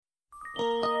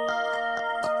Greetings,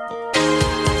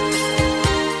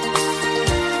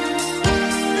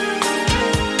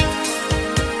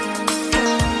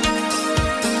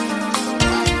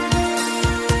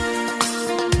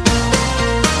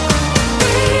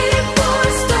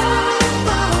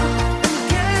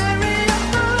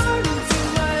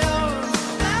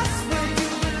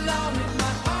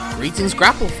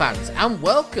 Grapple fans, and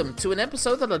welcome to an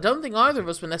episode that I don't think either of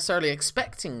us were necessarily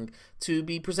expecting to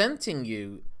be presenting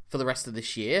you for the rest of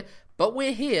this year, but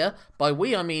we're here. By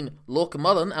we, I mean Lorca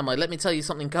Mullen and my Let Me Tell You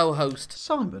Something co-host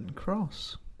Simon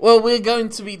Cross. Well, we're going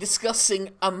to be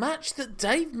discussing a match that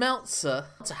Dave Meltzer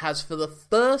has for the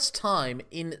first time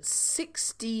in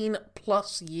 16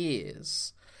 plus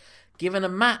years given a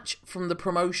match from the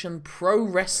promotion Pro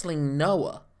Wrestling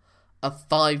Noah a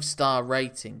 5-star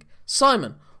rating.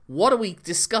 Simon, what are we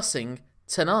discussing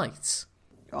tonight?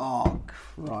 Oh,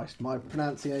 Christ. My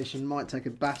pronunciation might take a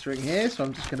battering here, so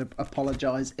I'm just going to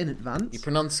apologise in advance. Your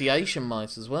pronunciation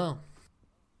might as well.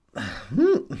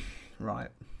 Right.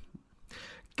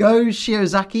 Go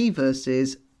Shiozaki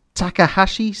versus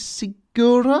Takahashi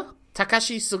Sugiura?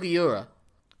 Takashi Sugiura.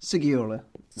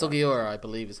 Sugiura, I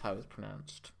believe is how it's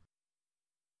pronounced.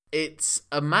 It's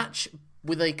a match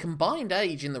with a combined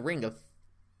age in the ring of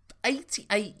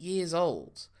 88 years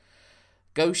old.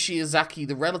 Go Shiozaki,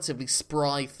 the relatively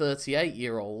spry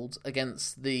 38-year-old,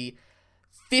 against the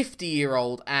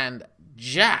 50-year-old and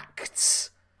jacked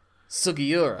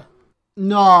Sugiura.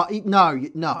 No.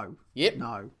 Yep.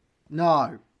 No.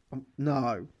 I'm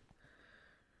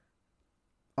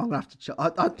going to have to check.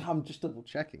 I'm just double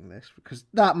checking this because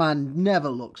that man never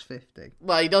looks 50.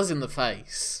 Well, he does in the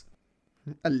face.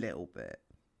 A little bit.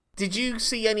 Did you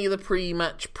see any of the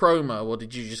pre-match promo, or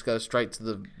did you just go straight to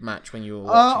the match when you were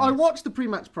watching I it? watched the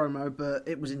pre-match promo, but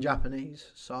it was in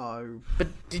Japanese, so... But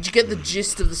did you get the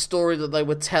gist of the story that they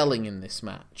were telling in this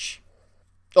match?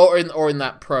 Or in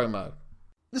that promo?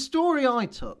 The story I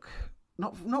took,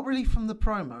 not really from the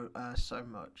promo so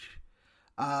much,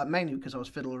 mainly because I was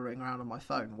fiddling around on my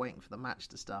phone waiting for the match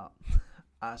to start.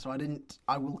 So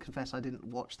I will confess I didn't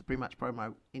watch the pre-match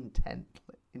promo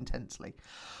intensely.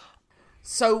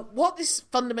 So what this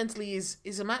fundamentally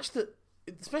is a match that,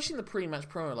 especially in the pre-match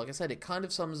promo, like I said, it kind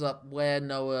of sums up where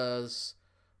Noah's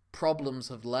problems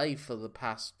have lay for the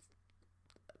past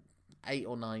 8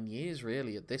 or 9 years,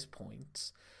 really, at this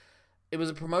point. It was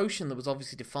a promotion that was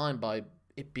obviously defined by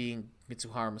it being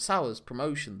Mitsuharu Misawa's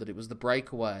promotion, that it was the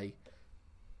breakaway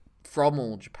from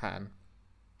All Japan.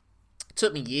 It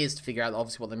took me years to figure out,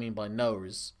 obviously, what they mean by Noah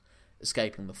is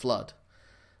escaping the flood.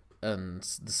 And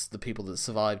the people that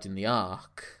survived in the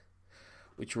Ark,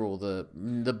 which were all the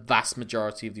vast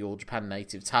majority of the All Japan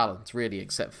native talent, really,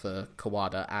 except for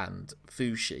Kawada and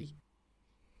Fushi.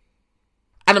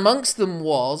 And amongst them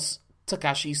was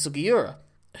Takashi Sugiura,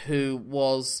 who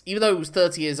was, even though he was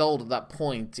 30 years old at that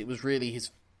point, it was really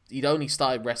he'd only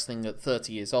started wrestling at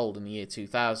 30 years old in the year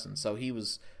 2000, so he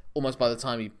was, almost by the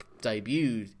time he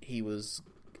debuted, he was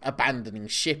abandoning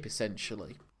ship,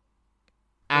 essentially.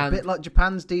 And, a bit like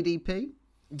Japan's DDP?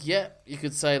 Yeah, you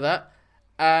could say that.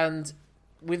 And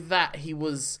with that, he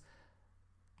was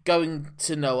going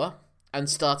to Noah and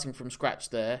starting from scratch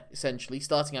there, essentially,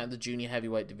 starting out in the junior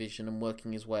heavyweight division and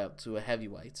working his way up to a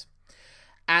heavyweight.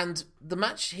 And the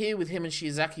match here with him and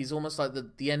Shiozaki is almost like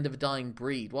the end of a dying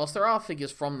breed. Whilst there are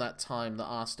figures from that time that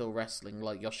are still wrestling,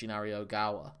 like Yoshinari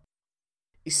Ogawa,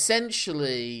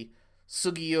 essentially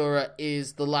Sugiura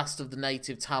is the last of the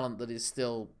native talent that is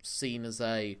still seen as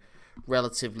a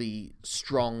relatively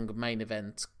strong main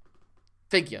event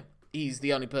figure. He's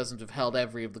the only person to have held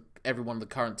every one of the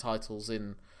current titles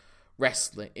in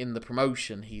wrestling in the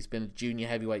promotion. He's been a junior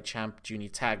heavyweight champ, junior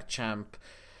tag champ,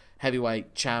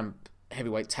 heavyweight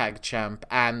tag champ,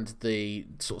 and the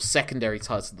sort of secondary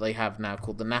title that they have now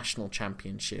called the National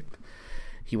Championship.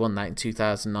 He won that in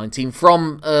 2019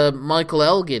 from Michael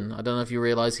Elgin. I don't know if you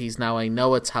realise he's now a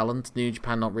Noah talent. New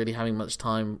Japan not really having much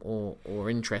time or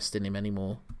interest in him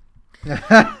anymore.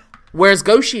 Whereas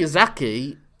Go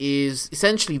Shiozaki is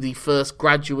essentially the first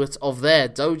graduate of their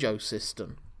dojo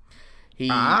system.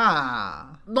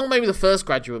 Not maybe the first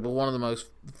graduate, but one of the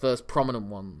first prominent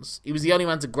ones. He was the only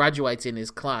man to graduate in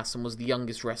his class and was the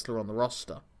youngest wrestler on the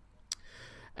roster.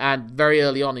 And very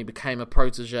early on, he became a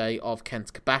protege of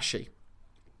Kenta Kobashi.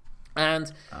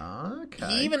 And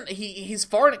his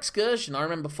foreign excursion, I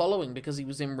remember following because he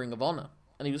was in Ring of Honor.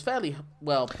 And he was fairly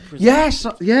well presented. Yes,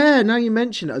 yeah, now you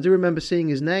mention it. I do remember seeing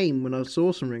his name when I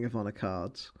saw some Ring of Honor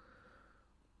cards.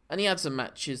 And he had some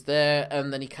matches there,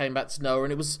 and then he came back to Noah,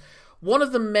 and it was one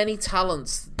of the many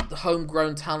talents, the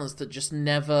homegrown talents, that just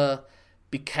never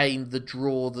became the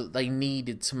draw that they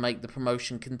needed to make the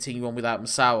promotion continue on without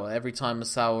Misawa. Every time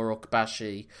Misawa or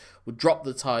Kobashi would drop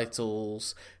the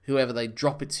titles, whoever they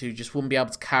drop it to just wouldn't be able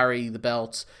to carry the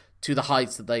belt to the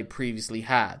heights that they previously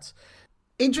had.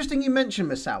 Interesting you mentioned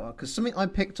Misawa, because something I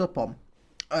picked up on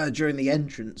during the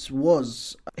entrance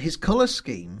was his colour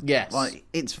scheme. Yes. Like,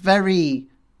 it's very,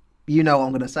 you know what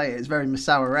I'm going to say, it's very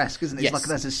Misawa-esque, isn't it? Yes. It's like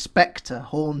there's a spectre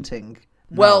haunting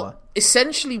Noah. Well,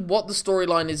 essentially what the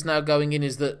storyline is now going in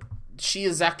is that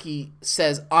Shiozaki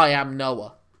says, I am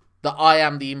Noah. That I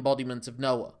am the embodiment of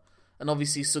Noah. And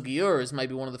obviously Sugiura is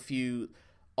maybe one of the few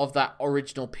of that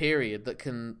original period that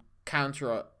can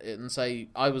counter it and say,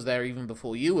 I was there even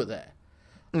before you were there.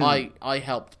 I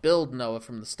helped build Noah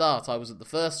from the start. I was at the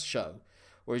first show,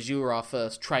 whereas you were our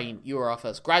first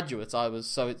graduate.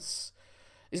 So it's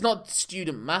not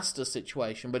student master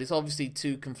situation, but it's obviously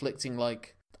two conflicting,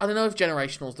 like, I don't know if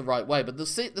generational is the right way, but the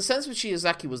sense with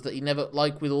Shiozaki was that he never,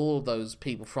 like with all of those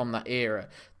people from that era,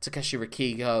 Takeshi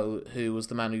Rikigo, who was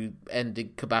the man who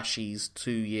ended Kobashi's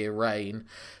 2-year reign,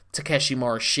 Takeshi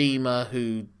Morishima,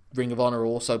 who Ring of Honor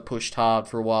also pushed hard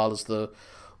for a while as the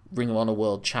Ring of Honor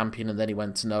World Champion, and then he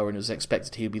went to Noah and it was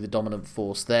expected he would be the dominant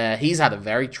force there. He's had a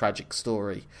very tragic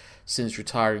story since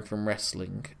retiring from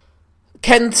wrestling.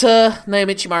 Kenta,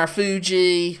 Naomichi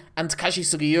Marufuji, and Takashi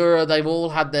Sugiura, they've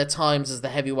all had their times as the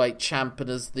heavyweight champ and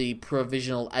as the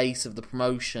provisional ace of the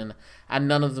promotion, and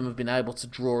none of them have been able to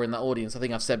draw in that audience. I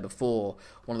think I've said before,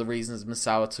 one of the reasons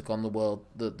Misawa took on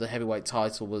the heavyweight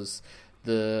title was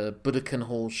the Budokan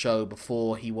Hall show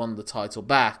before he won the title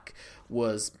back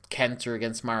was Kenta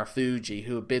against Marufuji,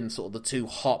 who had been sort of the two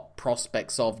hot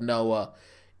prospects of Noah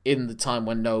in the time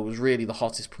when Noah was really the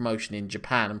hottest promotion in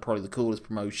Japan and probably the coolest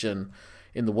promotion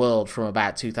in the world from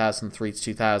about 2003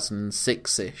 to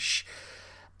 2006-ish.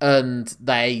 And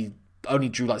they only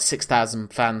drew like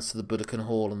 6,000 fans to the Budokan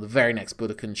Hall, and the very next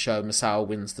Budokan show, Misawa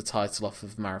wins the title off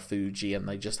of Marufuji, and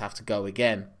they just have to go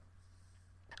again.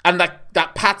 And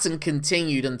that pattern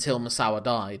continued until Misawa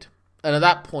died. And at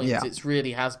that point, it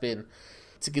really has been,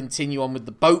 to continue on with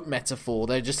the boat metaphor,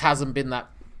 there just hasn't been that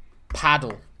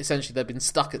paddle. Essentially, they've been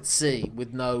stuck at sea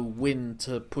with no wind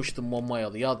to push them one way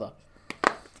or the other.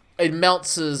 In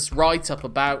Meltzer's write-up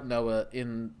about Noah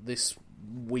in this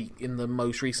week, in the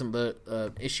most recent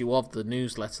issue of the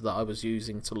newsletter that I was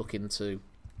using to look into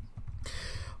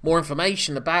more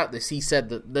information about this, he said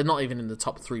that they're not even in the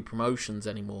top 3 promotions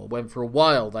anymore, when for a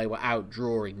while they were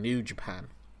outdrawing New Japan.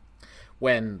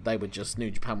 When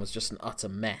New Japan was just an utter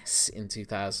mess in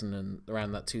 2000 and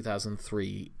around that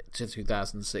 2003 to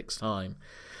 2006 time.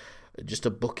 Just a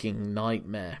booking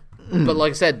nightmare. But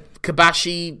like I said,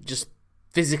 Kobashi just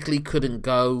physically couldn't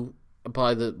go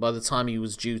by the time he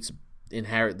was due to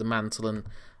inherit the mantle, and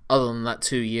other than that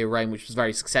 2-year reign, which was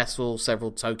very successful, several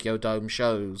Tokyo Dome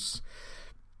shows,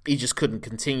 he just couldn't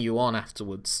continue on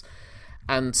afterwards.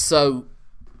 And so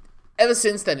ever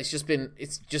since then,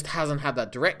 it just hasn't had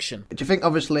that direction. Do you think,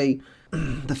 obviously,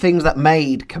 the things that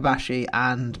made Kobashi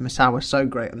and Misawa so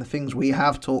great, and the things we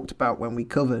have talked about when we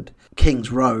covered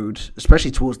King's Road,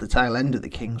 especially towards the tail end of the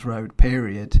King's Road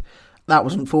period, that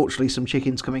was unfortunately some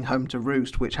chickens coming home to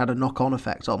roost, which had a knock-on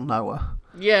effect on Noah.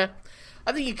 Yeah,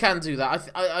 I think you can do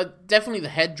that. I definitely the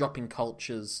head-dropping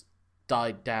cultures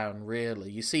died down,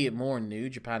 really. You see it more in New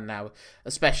Japan now,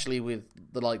 especially with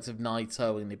the likes of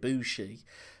Naito and Ibushi.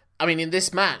 I mean, in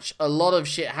this match, a lot of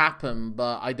shit happened,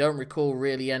 but I don't recall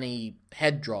really any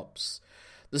head drops.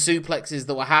 The suplexes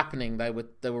that were happening, they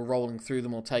were rolling through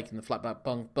them or taking the flat back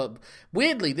bunk. But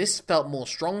weirdly, this felt more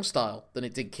strong style than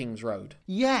it did King's Road.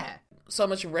 Yeah. So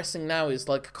much of wrestling now is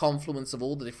like a confluence of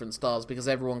all the different styles because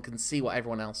everyone can see what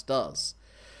everyone else does.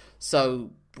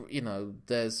 So,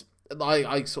 there's...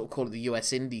 I sort of call it the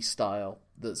US indie style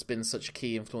that's been such a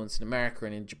key influence in America,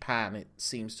 and in Japan it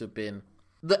seems to have been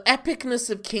the epicness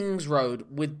of King's Road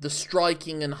with the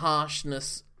striking and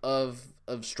harshness of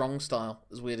strong style,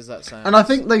 as weird as that sounds. And I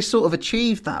think they sort of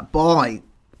achieved that by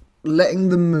letting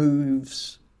the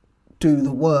moves do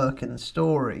the work in the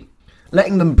story,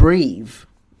 letting them breathe.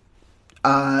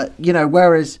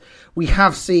 Whereas we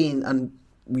have seen, and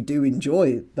we do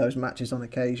enjoy those matches on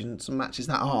occasion, some matches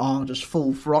that are just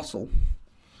full throttle.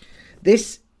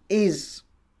 This is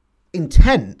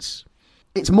intense.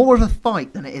 It's more of a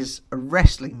fight than it is a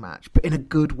wrestling match, but in a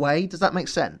good way. Does that make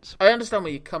sense? I understand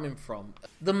where you're coming from.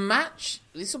 The match,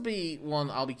 this will be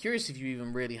one, I'll be curious if you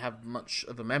even really have much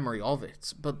of a memory of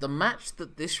it, but the match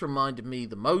that this reminded me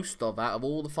the most of, out of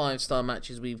all the 5-star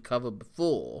matches we've covered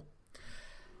before,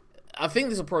 I think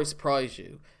this will probably surprise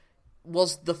you,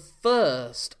 was the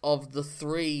first of the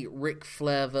 3 Ric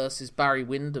Flair versus Barry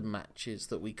Windham matches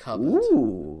that we covered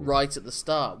right at the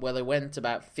start, where they went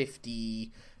about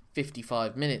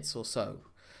 55 minutes or so,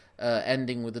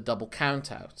 ending with a double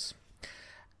count-out.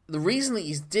 The reason that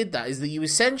you did that is that you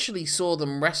essentially saw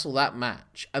them wrestle that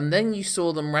match, and then you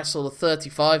saw them wrestle a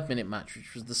 35-minute match,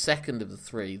 which was the second of the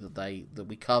 3 that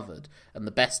we covered, and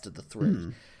the best of the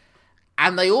 3.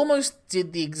 And they almost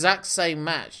did the exact same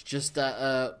match, just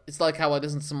it's like how I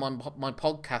listen to my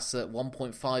podcasts at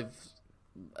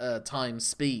 1.5 times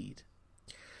speed.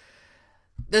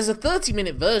 There's a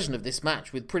 30-minute version of this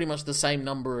match with pretty much the same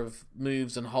number of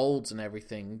moves and holds and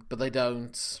everything, but they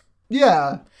don't...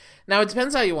 Yeah. Now, it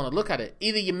depends how you want to look at it.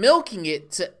 Either you're milking it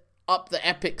to up the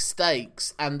epic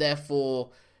stakes, and therefore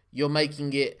you're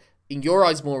making it, in your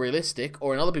eyes, more realistic,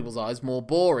 or in other people's eyes, more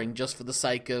boring, just for the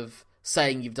sake of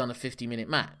saying you've done a 50-minute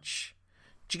match.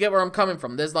 Do you get where I'm coming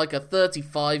from? There's like a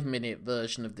 35-minute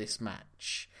version of this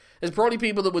match. There's probably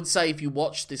people that would say if you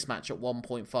watch this match at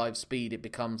 1.5 speed, it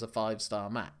becomes a 5-star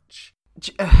match.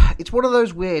 It's one of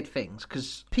those weird things,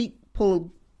 because Pete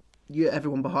pulled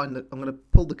everyone behind I'm going to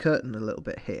pull the curtain a little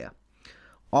bit here.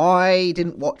 I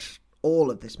didn't watch all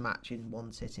of this match in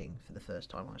one sitting for the first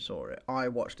time I saw it. I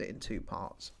watched it in 2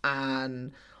 parts,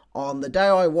 and on the day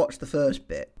I watched the first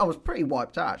bit, I was pretty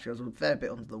wiped out, actually. I was a fair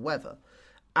bit under the weather.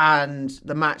 And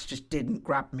the match just didn't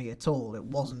grab me at all. It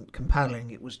wasn't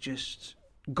compelling. It was just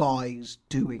guys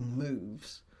doing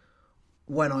moves.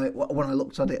 When I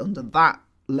looked at it under that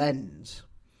lens,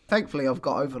 thankfully I've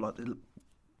got over like the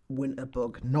winter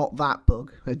bug, not that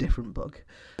bug, a different bug,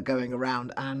 going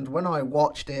around. And when I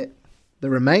watched it, the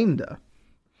remainder,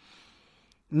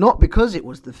 not because it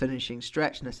was the finishing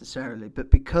stretch necessarily, but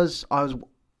because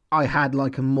I had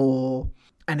like a more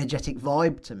energetic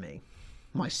vibe to me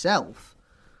myself,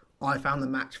 I found the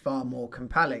match far more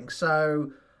compelling.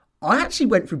 So I actually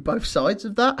went through both sides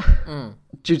of that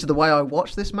due to the way I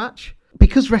watched this match.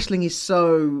 Because wrestling is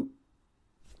so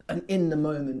an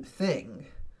in-the-moment thing,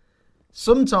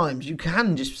 sometimes you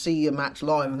can just see a match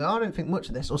live and go, I don't think much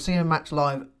of this, or see a match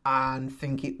live and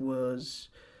think it was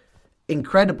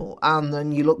incredible, and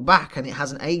then you look back and it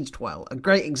hasn't aged well. A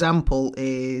great example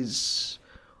is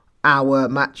our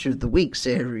Match of the Week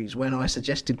series, when I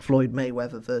suggested Floyd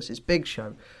Mayweather versus Big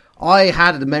Show. I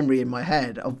had a memory in my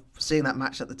head of seeing that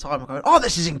match at the time and going, oh,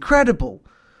 this is incredible.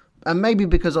 And maybe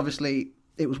because obviously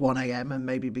it was 1 a.m. and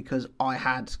maybe because I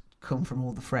had come from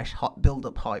all the fresh hot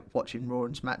build-up hype watching Raw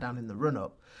and SmackDown in the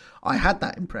run-up, I had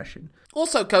that impression.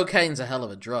 Also, cocaine's a hell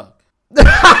of a drug.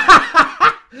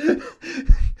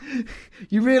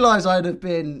 You realise I'd have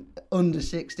been under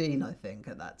 16, I think,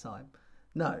 at that time.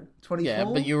 No, 24? Yeah,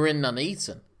 but you were in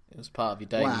Nuneaton. It was part of your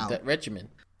daily regimen.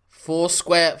 4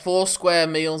 square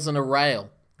meals and a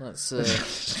rail. That's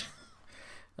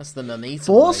that's the Nuneaton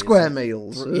 4 way, square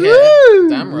meals? Yeah, ooh,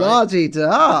 damn right.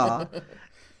 La-di-da.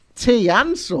 Tea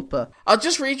and supper. I'll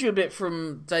just read you a bit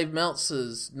from Dave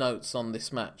Meltzer's notes on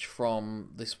this match from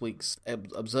this week's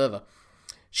Observer.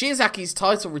 Shiozaki's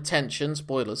title retention,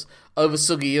 spoilers, over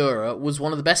Sugiura was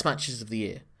one of the best matches of the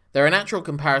year. There are natural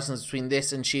comparisons between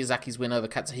this and Shiozaki's win over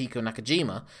Katsuhiko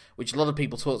Nakajima, which a lot of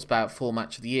people talked about for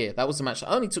Match of the Year. That was a match that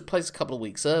only took place a couple of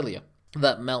weeks earlier,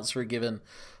 that Meltzer had given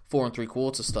 4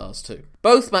 3/4 stars to.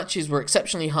 Both matches were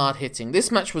exceptionally hard-hitting.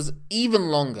 This match was even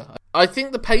longer. I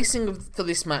think the pacing for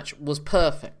this match was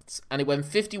perfect, and it went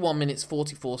 51 minutes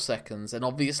 44 seconds and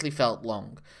obviously felt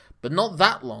long, but not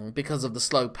that long because of the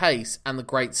slow pace and the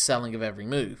great selling of every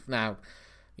move. Now,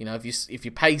 you know, if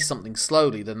you pace something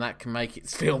slowly, then that can make it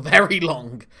feel very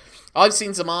long. I've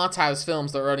seen some art house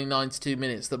films that are only 92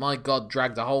 minutes that, my God,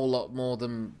 dragged a whole lot more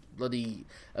than bloody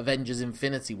Avengers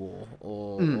Infinity War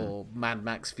or Mad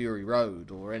Max Fury Road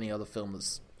or any other film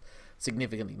that's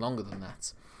significantly longer than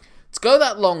that. To go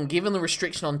that long, given the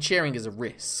restriction on cheering, is a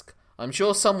risk. I'm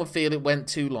sure some would feel it went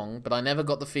too long, but I never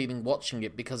got the feeling watching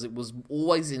it because it was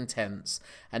always intense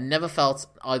and never felt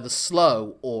either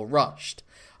slow or rushed.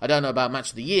 I don't know about Match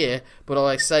of the Year, but all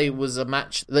I say was a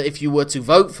match that if you were to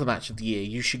vote for Match of the Year,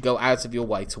 you should go out of your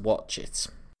way to watch it.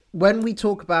 When we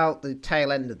talk about the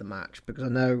tail end of the match, because I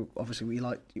know obviously we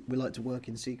like to work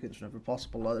in sequence whenever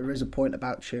possible, there is a point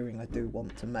about cheering I do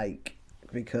want to make,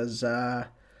 because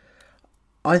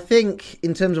I think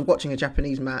in terms of watching a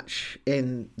Japanese match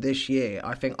in this year,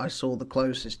 I think I saw the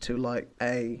closest to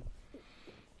an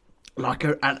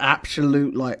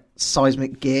absolute like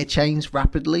seismic gear change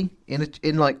rapidly in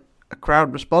a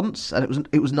crowd response, and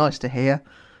it was nice to hear,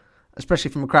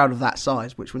 especially from a crowd of that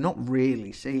size, which we're not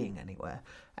really seeing anywhere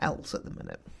else at the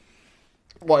minute.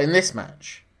 What, in this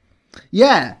match?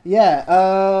 Yeah.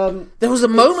 There was a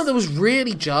moment that was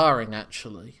really jarring,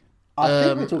 actually. I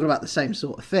think we're talking about the same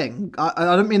sort of thing.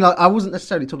 I don't mean like I wasn't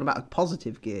necessarily talking about a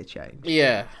positive gear change.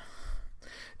 Yeah.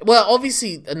 Well,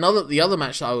 obviously, the other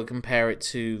match that I would compare it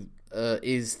to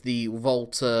is the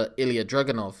Walter Ilya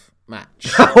Dragunov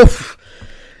match,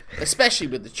 especially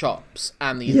with the chops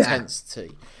and the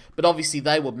intensity. But obviously,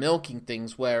 they were milking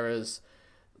things, whereas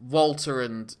Walter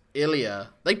and Ilya,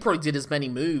 they probably did as many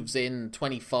moves in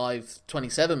 25,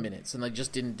 27 minutes, and they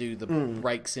just didn't do the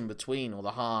breaks in between or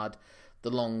the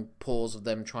long pause of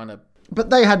them trying to.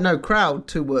 But they had no crowd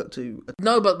to work to.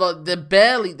 No, but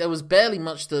there was barely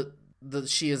much that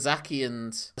Shiozaki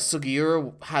and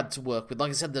Sugiura had to work with. Like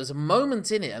I said, there's a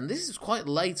moment in it, and this is quite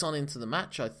late on into the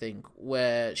match, I think,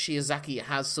 where Shiozaki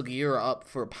has Sugiura up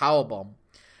for a powerbomb,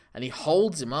 and he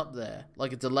holds him up there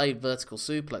like a delayed vertical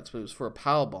suplex, but it was for a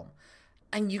powerbomb.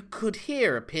 And you could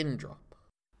hear a pin drop.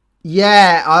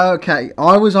 Yeah, okay.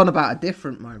 I was on about a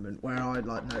different moment where I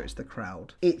noticed the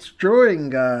crowd. It's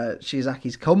during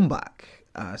Shiozaki's comeback,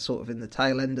 sort of in the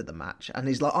tail end of the match, and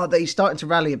he's like, he's starting to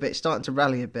rally a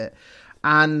bit,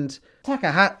 and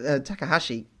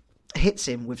Takahashi hits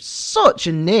him with such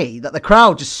a knee that the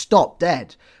crowd just stopped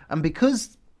dead. And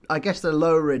because I guess they're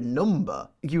lower in number,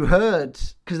 you heard,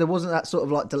 because there wasn't that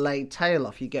sort of delayed tail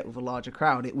off you get with a larger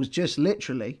crowd, it was just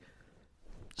literally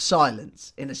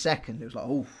silence in a second. It was like,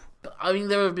 oof. I mean,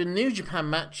 there have been New Japan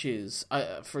matches,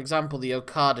 for example, the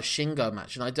Okada Shingo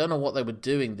match, and I don't know what they were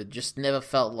doing that just never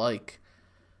felt like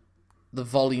the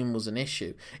volume was an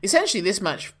issue. Essentially, this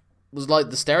match was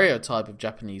like the stereotype of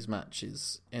Japanese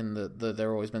matches in that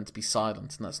they're always meant to be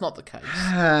silent, and that's not the case.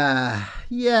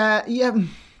 Yeah.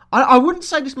 I wouldn't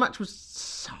say this match was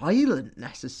silent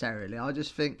necessarily. I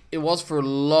just think it was for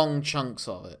long chunks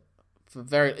of it.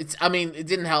 It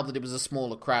didn't help that it was a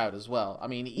smaller crowd as well. I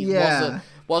mean,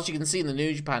 whilst you can see in the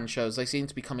New Japan shows, they seem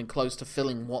to be coming close to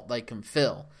filling what they can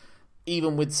fill.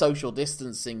 Even with social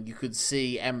distancing, you could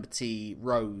see empty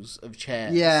rows of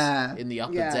chairs in the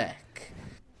upper deck.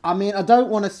 I mean, I don't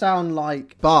want to sound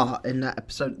like Bart in that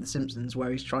episode of The Simpsons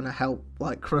where he's trying to help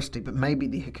Krusty, but maybe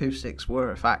the acoustics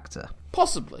were a factor.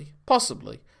 Possibly.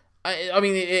 I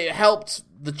mean, it helped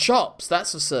the chops,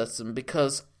 that's for certain,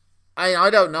 because I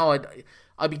don't know.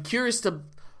 I'd be curious to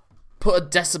put a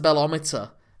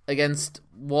decibelometer against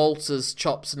Walter's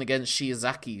chops and against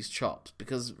Shiozaki's chops,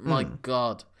 because, my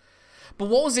God. But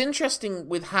what was interesting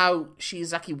with how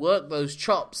Shiozaki worked those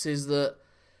chops is that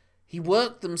he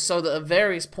worked them so that at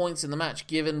various points in the match,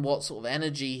 given what sort of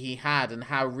energy he had and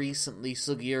how recently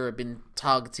Sugiura had been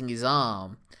targeting his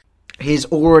arm. His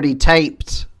already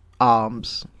taped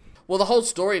arms. Well, the whole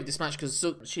story of this match, because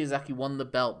Shiozaki won the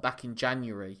belt back in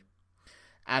January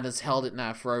and has held it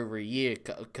now for over a year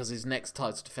because his next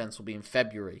title defense will be in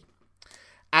February.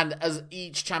 And as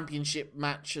each championship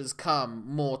match has come,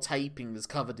 more taping has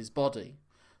covered his body.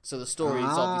 So the story is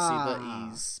obviously that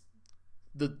he's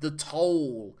the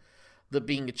toll that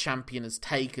being a champion has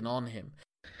taken on him.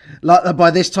 Like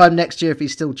by this time next year, if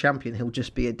he's still champion, he'll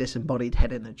just be a disembodied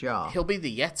head in a jar. He'll be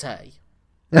the Yeti.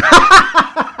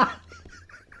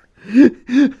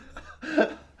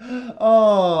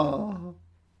 Oh,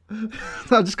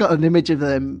 I just got an image of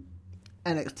them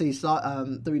NXT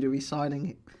WWE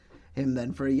signing him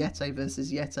then for a Yeti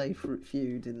versus Yeti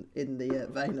feud in the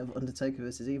vein of Undertaker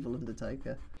versus Evil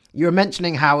Undertaker. You were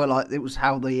mentioning how it was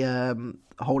how the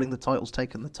holding the title's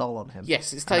taken the toll on him.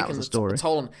 Yes, it's taken the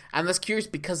toll on him. And that's curious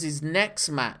because his next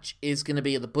match is going to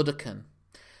be at the Budokan,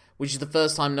 which is the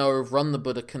first time Noah have run the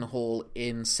Budokan Hall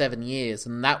in 7 years,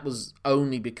 and that was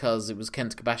only because it was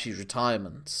Kenta Kobashi's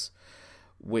retirement,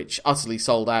 which utterly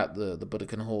sold out the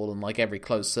Budokan Hall and every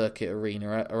closed circuit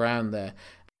arena around there.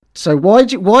 So why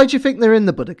do you think they're in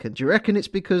the Budokan? Do you reckon it's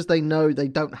because they know they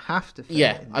don't have to?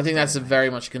 I think that's a very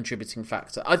much contributing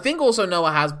factor. I think also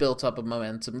Noah has built up a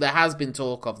momentum. There has been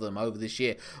talk of them over this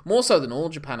year, more so than All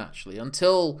Japan actually.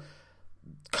 Until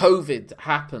COVID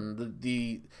happened,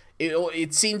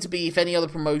 it seemed to be if any other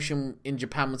promotion in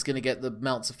Japan was going to get the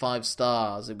Meltzer 5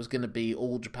 stars, it was going to be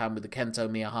All Japan with the Kento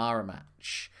Miyahara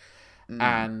match,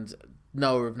 and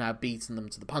Noah have now beaten them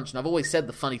to the punch. And I've always said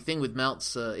the funny thing with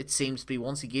Meltzer, it seems to be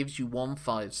once he gives you 1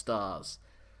 5 stars,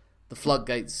 the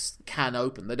floodgates can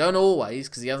open. They don't always,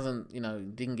 because he hasn't,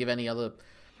 didn't give any other...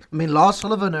 I mean, Lars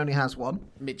Sullivan only has 1.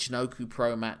 Michinoku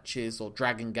Pro matches or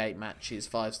Dragon Gate matches,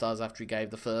 5 stars after he gave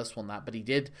the first one that, but he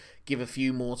did give a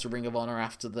few more to Ring of Honor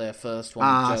after their first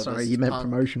one. Sorry, you meant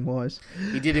promotion-wise.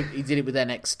 He did it with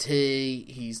NXT,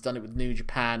 he's done it with New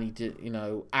Japan, he did,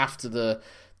 after the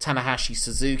Tanahashi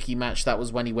Suzuki match, that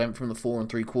was when he went from the 4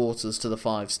 3/4 to the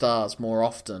 5 stars more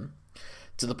often,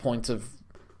 to the point of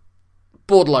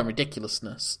borderline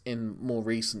ridiculousness in more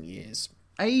recent years.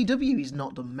 AEW, he's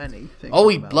not done many things. Oh,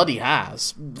 he bloody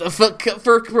has.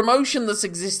 For a promotion that's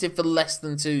existed for less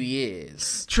than 2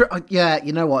 years. Yeah,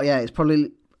 you know what? Yeah, it's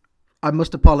probably... I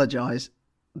must apologise.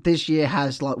 This year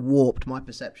has, like, warped my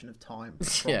perception of time,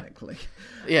 chronically.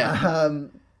 Yeah.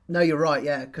 No, you're right,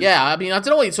 yeah. Yeah, I mean, I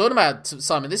don't know what you're talking about,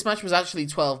 Simon. This match was actually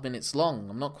 12 minutes long.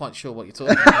 I'm not quite sure what you're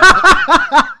talking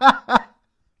about.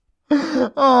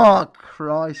 Oh,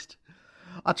 Christ.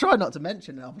 I try not to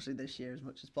mention it, obviously, this year as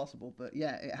much as possible, but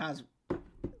yeah, it has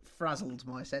frazzled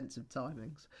my sense of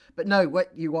timings. But no,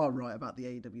 you are right about the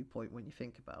AEW point when you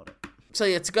think about it. So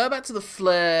yeah, to go back to the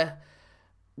Flair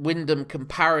Wyndham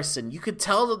comparison, you could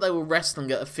tell that they were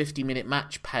wrestling at a 50-minute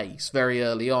match pace very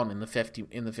early on in the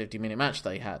 50-minute match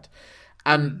they had.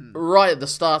 And right at the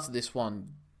start of this one,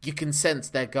 you can sense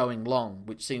they're going long,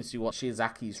 which seems to be what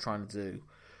Shiozaki is trying to do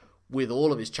with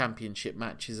all of his championship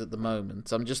matches at the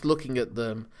moment. I'm just looking at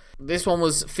them. This one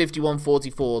was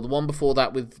 51-44. The one before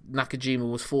that with Nakajima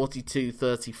was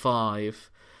 42-35.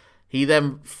 He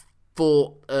then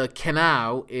fought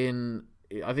Kenao in,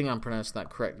 I think I'm pronouncing that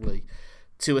correctly,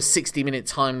 to a 60-minute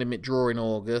time limit draw in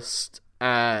August.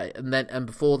 And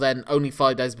before then, only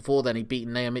 5 days before then, he beat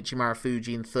Naomichi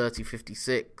Marufuji in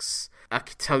 30-56.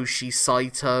 Akitoshi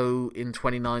Saito in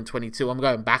 29-22. I'm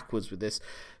going backwards with this.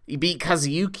 He beat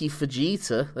Kazuyuki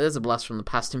Fujita, there's a blast from the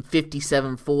past, in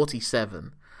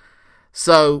 57-47.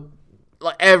 So,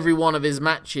 like, every one of his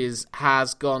matches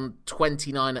has gone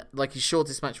 29, like his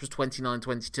shortest match was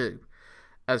 29-22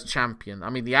 as champion. I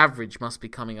mean, the average must be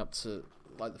coming up to,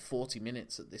 like, the 40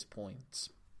 minutes at this point.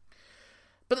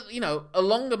 But, you know, a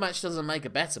longer match doesn't make a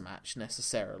better match,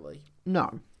 necessarily.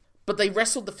 No. But they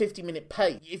wrestled the 50-minute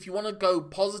pace. If you want to go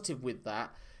positive with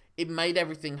that, it made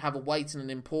everything have a weight and an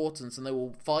importance, and they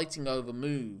were fighting over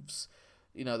moves.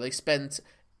 You know, they spent...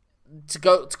 To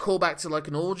call back to, like,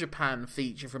 an All Japan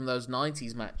feature from those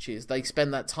 90s matches, they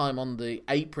spent that time on the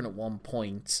apron at one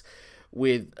point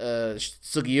with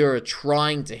Sugiura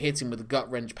trying to hit him with a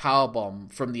gut-wrench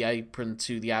powerbomb from the apron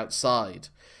to the outside.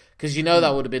 Because you know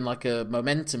that would have been like a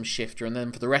momentum shifter, and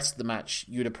then for the rest of the match,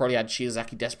 you'd have probably had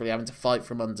Shiozaki desperately having to fight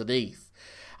from underneath.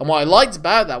 And what I liked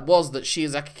about that was that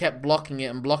Shiozaki kept blocking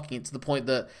it to the point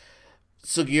that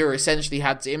Sugiura essentially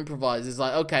had to improvise. It's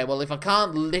like, okay, well, if I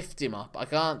can't lift him up, I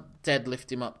can't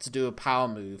deadlift him up to do a power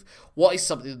move, what is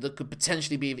something that could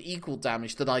potentially be of equal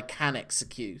damage that I can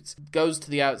execute? Goes to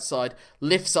the outside,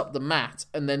 lifts up the mat,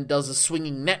 and then does a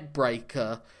swinging neck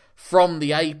breaker from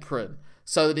the apron.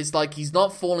 So that it's like he's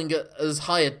not falling at as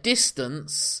high a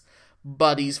distance,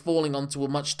 but he's falling onto a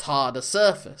much tarder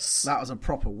surface. That was a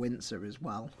proper wincer as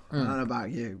well. I don't know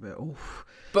about you, but oof.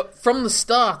 But from the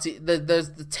start, there's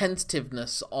the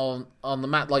tentativeness on the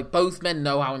mat. Like, both men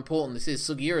know how important this is.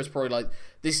 Sugiura's probably like,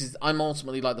 I'm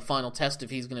ultimately like the final test if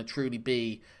he's going to truly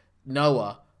be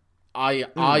Noah. I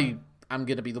am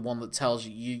going to be the one that tells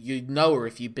you know her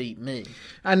if you beat me.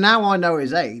 And now I know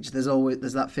his age. There's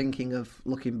that thinking of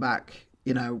looking back.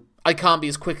 You know, I can't be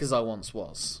as quick as I once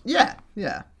was. Yeah.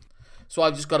 So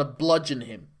I've just got to bludgeon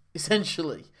him,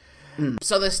 essentially.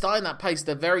 So they're starting that pace.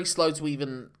 They're very slow to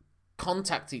even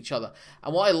contact each other.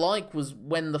 And what I like was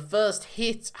when the first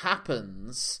hit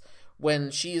happens, when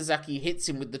Shiozaki hits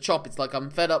him with the chop, it's like,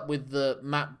 I'm fed up with the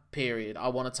map period. I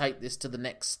want to take this to the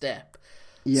next step.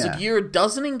 Yeah. Sugiura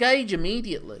doesn't engage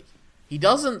immediately. He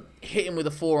doesn't hit him with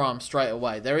a forearm straight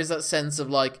away. There is that sense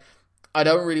of like, I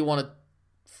don't really want to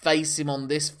face him on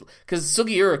this, because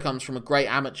Sugiura comes from a great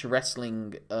amateur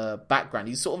wrestling background.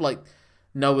 He's sort of like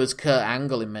Noah's Kurt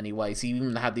Angle in many ways. He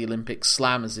even had the Olympic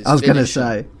slam as his I was going to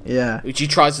say, yeah. Which he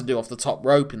tries to do off the top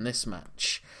rope in this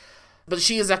match. But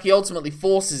Shiozaki ultimately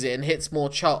forces it and hits more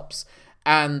chops,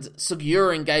 and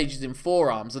Sugiura engages in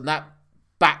forearms, and that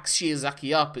backs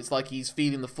Shiozaki up. It's like he's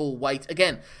feeling the full weight.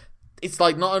 Again, it's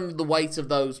like not only the weight of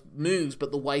those moves,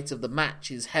 but the weight of the match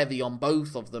is heavy on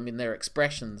both of them in their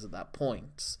expressions at that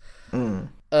point. And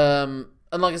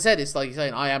like I said, it's like you're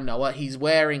saying, I am Noah. He's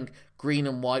wearing green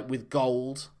and white with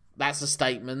gold. That's a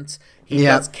statement. He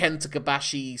does Kenta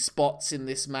Kobashi spots in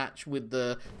this match with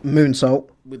the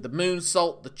moonsault,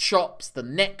 the chops, the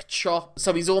neck chop.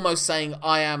 So he's almost saying,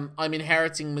 I'm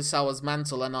inheriting Misawa's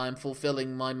mantle and I am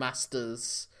fulfilling my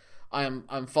master's.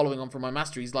 I'm following on from my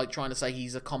master. He's like trying to say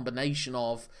he's a combination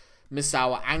of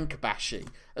Misawa and Kobashi,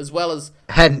 as well as...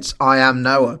 Hence, I am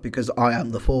Noah, because I am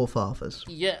the forefathers.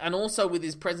 Yeah, and also with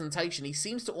his presentation, he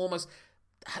seems to almost...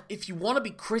 If you want to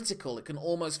be critical, it can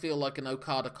almost feel like an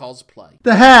Okada cosplay.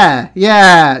 The hair,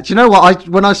 yeah. Do you know what?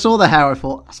 When I saw the hair, I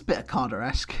thought, that's a bit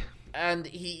Okada-esque. And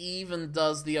he even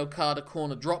does the Okada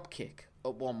corner dropkick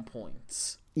at one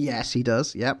point. Yes, he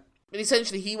does, yep. But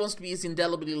essentially, he wants to be as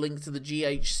indelibly linked to the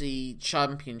GHC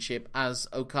championship as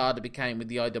Okada became with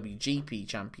the IWGP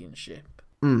championship.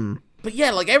 But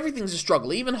yeah, like, everything's a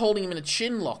struggle. Even holding him in a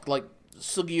chin lock, like,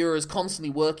 Sugiura is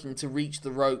constantly working to reach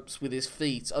the ropes with his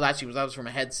feet. Oh, actually, that was from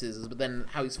a head scissors, but then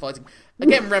how he's fighting.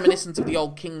 Again, reminiscent of the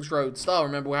old Kings Road style.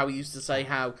 Remember how he used to say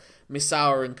how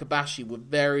Misawa and Kobashi would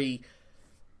very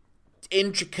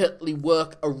intricately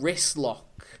work a wrist lock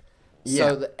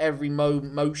so that every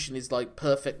motion is, like,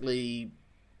 perfectly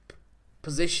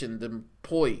positioned and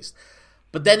poised.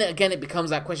 But then again, it becomes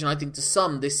that question. I think to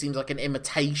some, this seems like an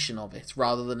imitation of it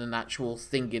rather than an actual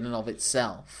thing in and of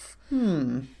itself.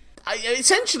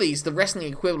 Essentially, it's the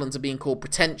wrestling equivalent of being called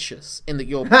pretentious, in that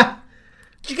you're...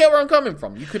 Do you get where I'm coming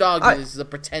from? You could argue this is a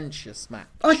pretentious match.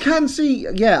 I can see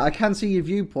your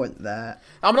viewpoint there.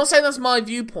 I'm not saying that's my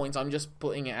viewpoint, I'm just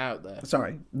putting it out there.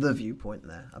 Sorry, the viewpoint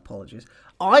there. Apologies.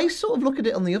 I sort of look at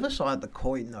it on the other side of the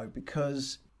coin, though,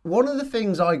 because one of the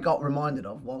things I got reminded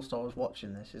of whilst I was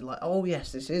watching this is like, oh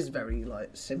yes, this is very,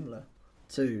 like, similar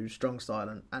to Strong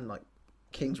Style and like,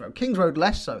 Kings Road. Kings Road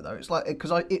less so, though. It's like,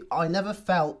 because I never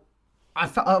felt...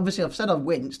 obviously, I've said I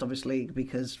winced, obviously,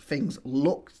 because things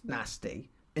looked nasty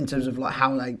in terms of, like,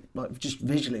 how they, like, just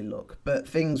visually look. But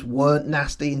things weren't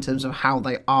nasty in terms of how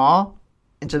they are,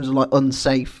 in terms of, like,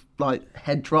 unsafe, like,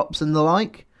 head drops and the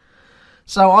like.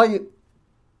 So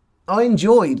I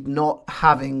enjoyed not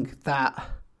having that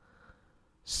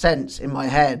sense in my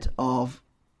head of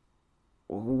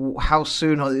how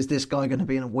soon is this guy going to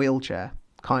be in a wheelchair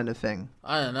kind of thing.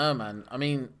 I don't know, man. I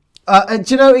mean... and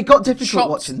do you know, it got difficult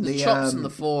watching the chops and the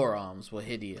forearms were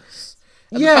hideous.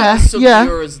 And yeah, the fact that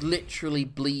Sugiura's literally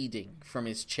bleeding from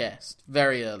his chest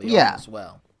very early on as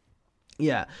well.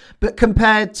 Yeah, but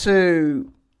compared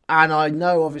to, and I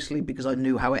know obviously because I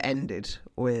knew how it ended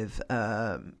with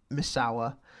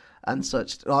Misawa and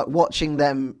such, like watching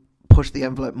them push the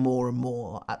envelope more and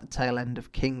more at the tail end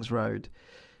of Kings Road.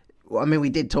 I mean, we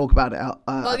did talk about it at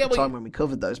the time when we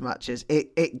covered those matches.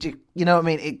 It you know what I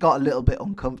mean? It got a little bit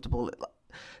uncomfortable.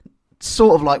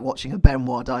 Sort of like watching a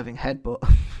Benoit diving headbutt.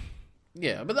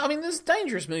 Yeah, but I mean, there's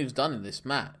dangerous moves done in this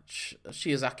match.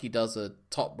 Shiozaki does a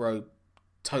top rope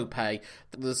tope.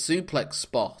 The suplex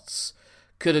spots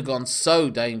could have gone so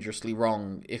dangerously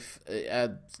wrong if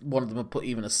one of them had put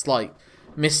even a slight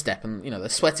misstep. And, you know, they're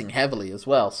sweating heavily as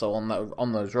well, so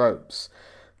on those ropes.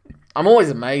 I'm always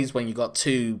amazed when you got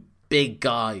two big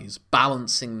guys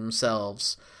balancing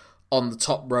themselves on the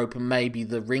top rope and maybe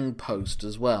the ring post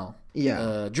as well.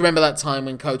 Yeah. Do you remember that time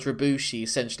when Kota Ibushi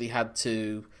essentially had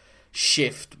to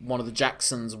shift one of the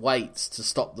Jackson's weights to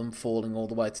stop them falling all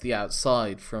the way to the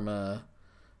outside from a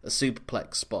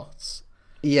superplex spot?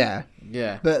 Yeah.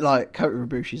 Yeah. But, like, Kota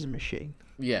Ibushi's a machine.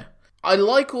 Yeah. I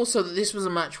like also that this was a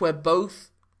match where both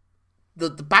the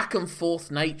back and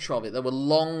forth nature of it, there were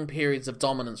long periods of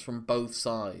dominance from both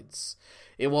sides.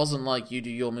 It wasn't like you do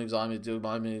your moves, I'm going to do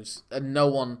my moves, and no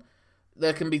one...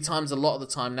 There can be times, a lot of the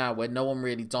time now, where no one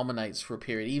really dominates for a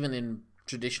period, even in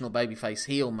traditional babyface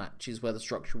heel matches where the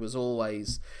structure was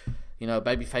always, you know,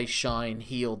 babyface shine,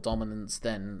 heel dominance,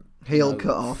 then heel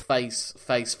cut off, face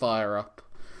fire up,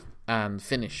 and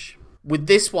finish. With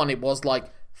this one, it was like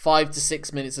 5 to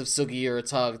 6 minutes of Sugiura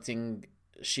targeting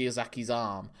Shiozaki's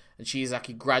arm, and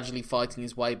Shiozaki gradually fighting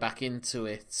his way back into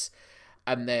it,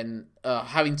 and then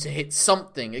having to hit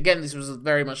something. Again, this was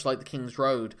very much like the King's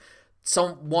Road.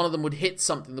 One of them would hit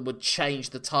something that would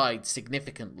change the tide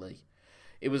significantly.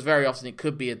 It was very often, it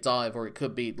could be a dive, or it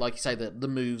could be, like you say, the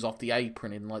moves off the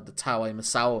apron in like the Taue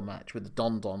Misawa match with the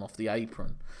Don Don off the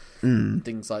apron.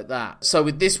 Things like that. So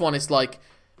with this one, it's like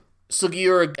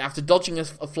Sugiura, after dodging a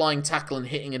flying tackle and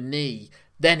hitting a knee,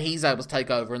 then he's able to take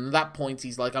over, and at that point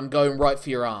he's like, I'm going right for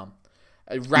your arm.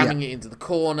 Ramming it into the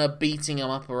corner, beating him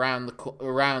up around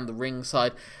the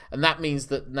ringside, and that means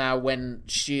that now when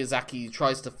Shiozaki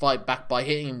tries to fight back by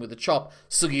hitting him with a chop,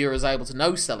 Sugiura is able to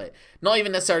no-sell it. Not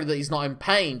even necessarily that he's not in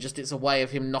pain, just it's a way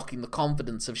of him knocking the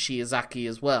confidence of Shiozaki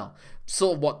as well.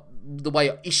 Sort of the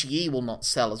way Ishii will not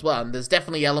sell as well, and there's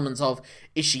definitely elements of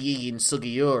Ishii in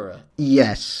Sugiura.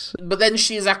 Yes. But then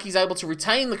Shiozaki's able to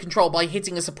retain the control by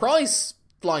hitting a surprise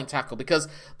flying tackle, because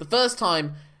the first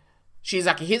time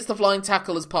Shiozaki hits the flying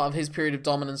tackle as part of his period of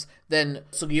dominance, then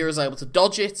Sugiura is able to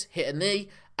dodge it, hit a knee,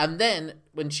 and then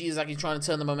when Shiozaki's trying to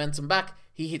turn the momentum back,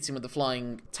 he hits him with the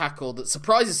flying tackle that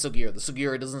surprises Sugiura, that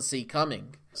Sugiura doesn't see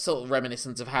coming. Sort of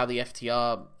reminiscent of how the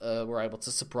FTR were able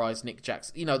to surprise Nick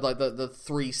Jackson. You know, like the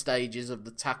 3 stages of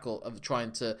the tackle of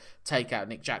trying to take out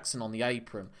Nick Jackson on the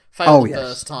apron. Failed the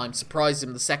first time, surprised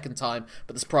him the second time,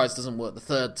 but the surprise doesn't work the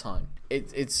third time.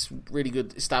 It's really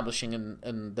good establishing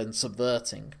and then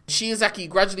subverting. Shiozaki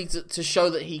gradually to show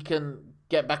that he can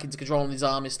get back into control and his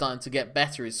arm is starting to get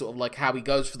better is sort of like how he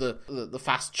goes for the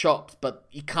fast chops, but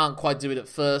he can't quite do it at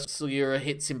first. Sugiura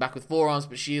hits him back with forearms,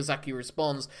 but Shiozaki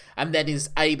responds and then is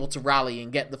able to rally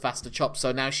and get the faster chops.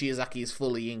 So now Shiozaki is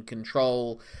fully in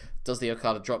control, does the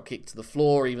Okada dropkick to the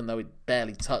floor, even though it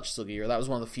barely touched Sugiura. That was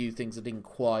one of the few things that didn't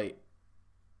quite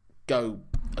go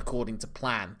according to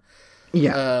plan.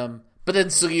 Yeah. But then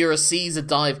Sugiura sees a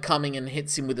dive coming and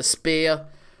hits him with a spear.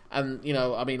 And,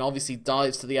 obviously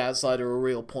dives to the outside are a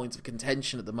real point of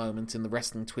contention at the moment in the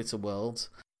wrestling Twitter world.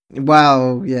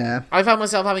 Well, yeah. I found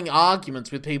myself having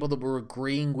arguments with people that were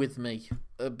agreeing with me,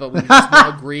 but we were just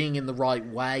not agreeing in the right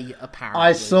way, apparently.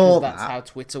 I saw that. That's how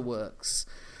Twitter works.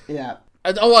 Yeah.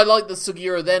 And I like that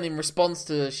Sugiura then, in response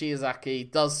to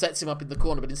Shiozaki, sets him up in the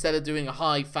corner, but instead of doing a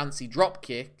high, fancy drop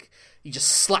kick, he just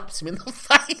slaps him in the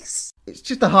face. It's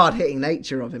just the hard-hitting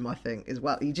nature of him, I think, as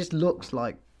well. He just looks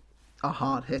like a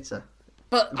hard hitter.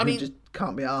 But, I mean, just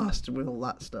can't be arsed with all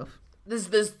that stuff.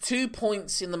 There's 2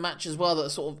 points in the match as well that are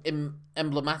sort of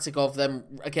emblematic of them,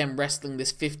 again, wrestling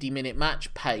this 50-minute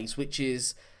match pace, which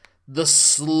is the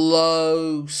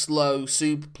slow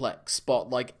superplex spot.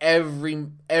 Like,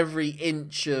 every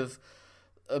inch of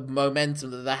momentum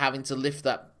that they're having to lift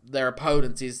their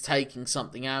opponent is taking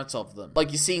something out of them.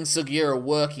 Like, you're seeing Sugiura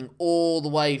working all the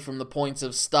way from the point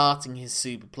of starting his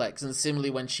superplex, and similarly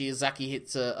when Shiozaki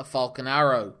hits a Falcon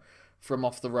Arrow from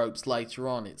off the ropes later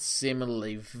on, it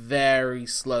similarly very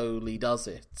slowly does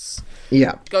it.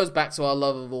 Yeah. It goes back to our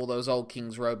love of all those old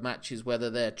Kings Road matches where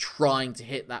they're trying to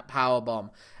hit that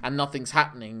powerbomb and nothing's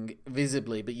happening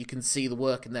visibly, but you can see the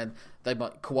work, and then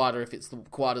Kawada, if it's the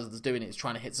Kawada that's doing it, is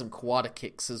trying to hit some Kawada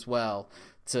kicks as well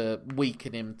to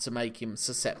weaken him, to make him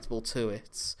susceptible to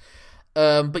it.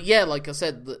 But yeah, like I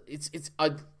said,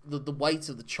 the weight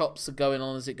of the chops are going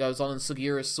on as it goes on, and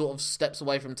Sugiura sort of steps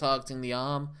away from targeting the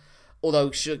arm.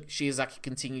 Although Shiozaki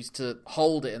continues to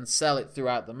hold it and sell it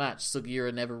throughout the match,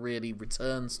 Sugiura never really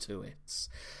returns to it.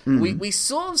 We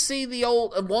sort of see the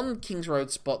old... And one Kings Road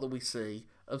spot that we see,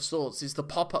 of sorts, is the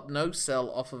pop-up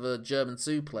no-sell off of a German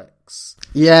suplex.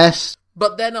 Yes.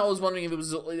 But then I was wondering if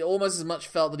it almost as much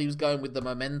felt that he was going with the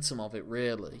momentum of it,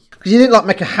 really. Because you didn't,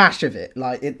 make a hash of it,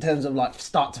 in terms of,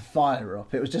 start to fire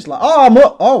up. It was just like, I'm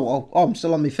up, I'm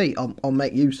still on my feet, I'll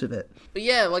make use of it. But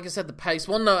yeah, like I said, the pace.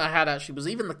 One note I had actually was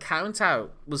even the count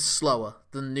out was slower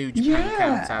than New Japan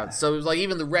count out. So it was like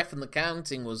even the ref and the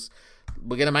counting was,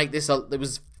 we're going to make this, there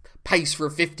was pace for a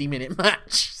 50-minute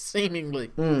match, seemingly.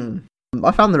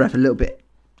 I found the ref a little bit,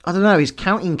 I don't know, his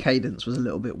counting cadence was a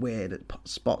little bit weird at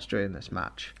spots during this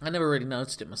match. I never really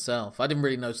noticed it myself. I didn't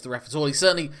really notice the ref at all. He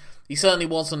certainly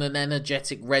wasn't an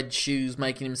energetic Red Shoes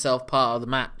making himself part of the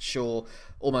match, or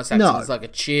almost acting as like a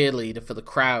cheerleader for the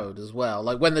crowd as well.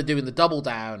 Like when they're doing the double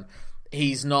down,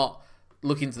 he's not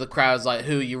looking to the crowds like,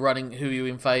 who are you running, who are you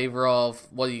in favour of,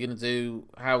 what are you going to do,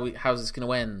 how's this going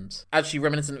to end? Actually,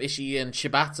 reminiscent of Ishii and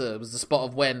Shibata was the spot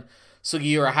of when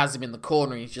Sugiura has him in the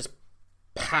corner and he's just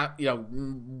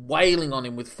wailing on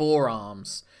him with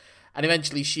forearms, and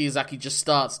eventually Shiozaki just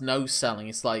starts no-selling.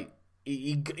 It's like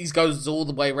he goes all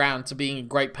the way around to being in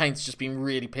great pain to just being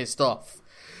really pissed off,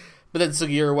 but then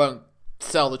Sugiura won't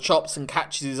sell the chops and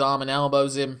catches his arm and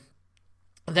elbows him,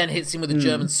 and then hits him with a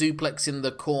German suplex in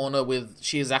the corner with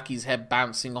Shiozaki's head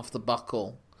bouncing off the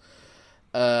buckle.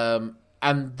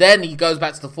 And then he goes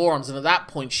back to the forearms, and at that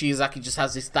point, Shiozaki just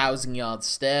has this 1,000-yard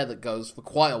stare that goes for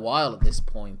quite a while. At this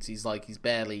point, he's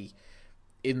barely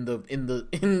in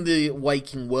the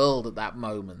waking world at that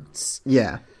moment.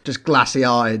 Yeah, just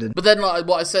glassy-eyed. But then, like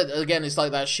what I said again, it's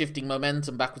like that shifting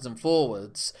momentum backwards and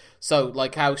forwards. So,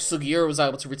 like how Sugiura was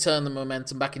able to return the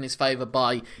momentum back in his favor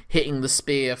by hitting the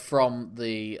spear from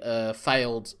the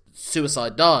failed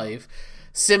suicide dive.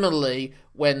 Similarly,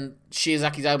 when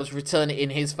Shiozaki's able to return it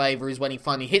in his favour is when he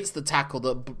finally hits the tackle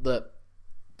that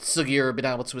Sugiura had been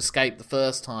able to escape the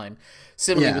first time.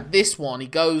 Similarly with this one, he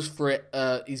goes for it,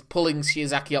 he's pulling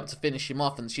Shiozaki up to finish him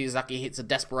off, and Shiozaki hits a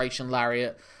desperation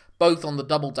lariat, both on the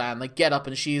double down. They get up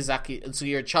and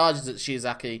Sugiura charges at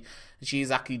Shiozaki, and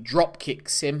Shiozaki drop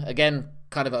kicks him, again,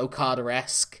 kind of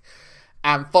Okada-esque,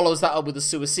 and follows that up with a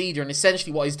suicider, and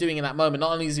essentially what he's doing in that moment,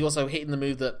 not only is he also hitting the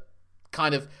move that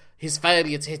kind of his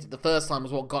failure to hit it the first time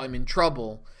was what got him in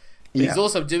trouble. But he's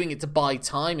also doing it to buy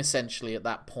time, essentially, at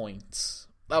that point.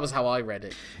 That was how I read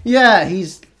it. Yeah,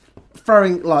 he's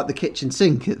throwing, the kitchen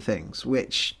sink at things,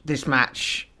 which this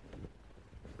match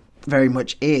very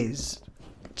much is.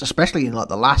 Especially in,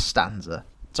 the last stanza.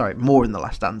 Sorry, more in the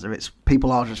last stanza. It's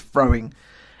people are just throwing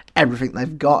everything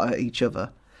they've got at each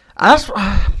other. And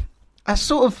that's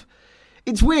sort of...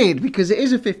 It's weird, because it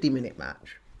is a 50-minute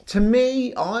match. To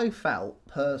me, I felt,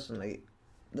 personally,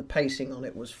 the pacing on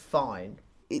it was fine.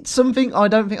 it's something I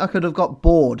don't think I could have got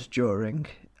bored during.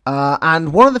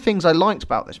 And one of the things I liked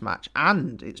about this match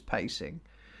and its pacing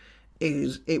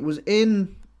is it was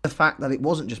in the fact that it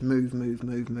wasn't just move.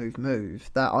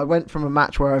 That I went from a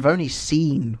match where I've only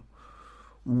seen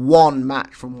one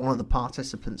match from one of the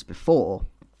participants before.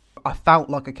 I felt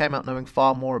like I came out knowing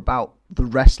far more about the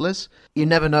wrestlers. You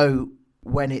never know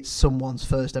when it's someone's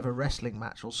first ever wrestling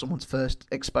match or someone's first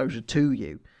exposure to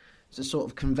you, to sort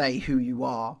of convey who you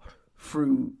are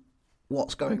through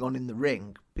what's going on in the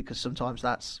ring, because sometimes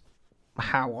that's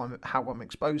how I'm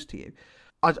exposed to you.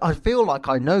 I feel like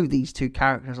I know these two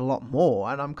characters a lot more,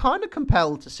 and I'm kind of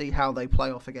compelled to see how they play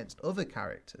off against other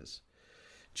characters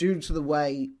due to the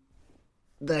way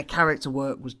their character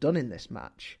work was done in this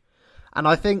match. And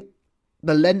I think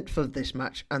the length of this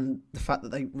match and the fact that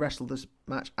they wrestled this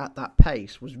match at that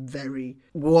pace was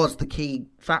the key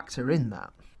factor in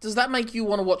that. Does that make you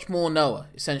want to watch more Noah,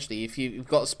 essentially? If you've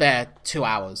got a spare 2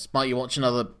 hours, might you watch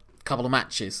another couple of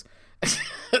matches?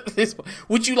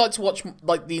 Would you like to watch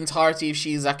like the entirety of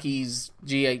Shiozaki's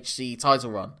GHC title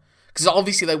run? Because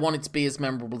obviously they want it to be as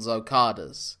memorable as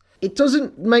Okada's. It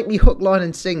doesn't make me hook, line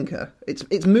and sinker.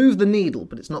 It's moved the needle,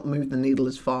 but it's not moved the needle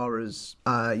as far as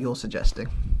you're suggesting.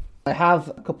 I have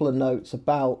a couple of notes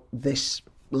about this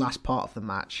last part of the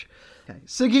match. Okay.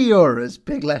 Sugiura's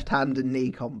big left hand and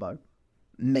knee combo.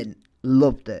 Mint.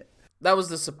 Loved it. That was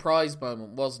the surprise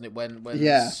moment, wasn't it? When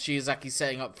Shiozaki's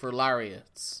setting up for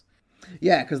lariats.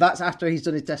 Yeah, because that's after he's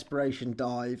done his desperation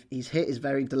dive. He's hit his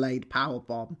very delayed power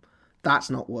bomb. That's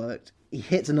not worked. He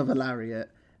hits another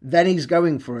lariat. Then he's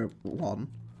going for one.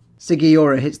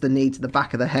 Sugiura hits the knee to the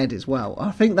back of the head as well.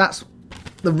 I think that's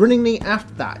the running knee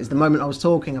after that is the moment I was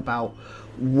talking about,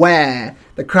 where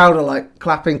the crowd are like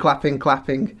clapping,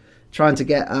 trying to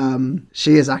get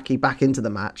Shiozaki back into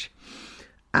the match.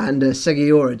 And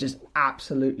Sugiura just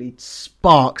absolutely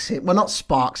sparks him. Well, not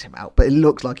sparks him out, but it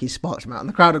looks like he sparks him out. And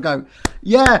the crowd will go,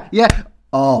 yeah.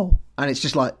 Oh. And it's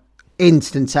just like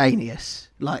instantaneous.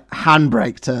 Like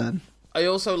handbrake turn. I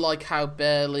also like how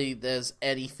barely there's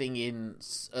anything in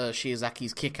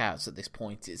Shiozaki's kickouts at this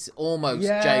point. It's almost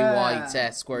Jay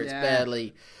White-esque, where it's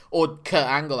barely... Or Kurt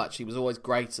Angle, actually, was always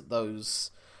great at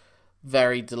those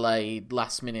very delayed,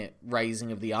 last-minute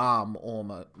raising of the arm,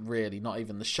 almost, really. Not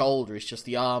even the shoulder, it's just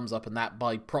the arms up, and that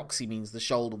by proxy means the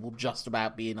shoulder will just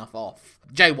about be enough off.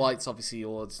 Jay White's obviously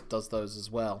always does those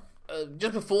as well.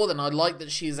 Just before then, I like that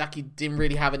Shiozaki didn't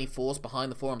really have any force behind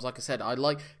the forearms. Like I said, I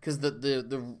like, because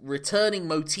the returning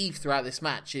motif throughout this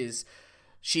match is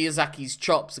Shiozaki's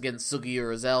chops against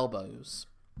Sugiura's elbows.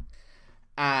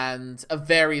 And at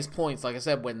various points, like I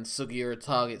said, when Sugiura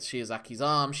targets Shiozaki's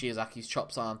arm, Shiozaki's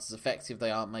chops aren't as effective,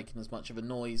 they aren't making as much of a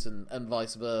noise, and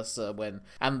vice versa.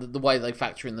 And the way they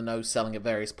factor in the no-selling at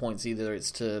various points, either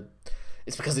it's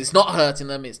because it's not hurting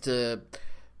them, it's to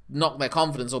knock their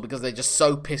confidence, or because they're just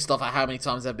so pissed off at how many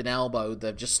times they've been elbowed,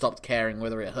 they've just stopped caring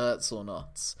whether it hurts or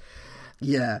not.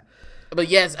 Yeah. But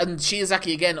yes, and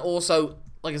Shiozaki again also,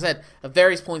 like I said, at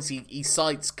various points he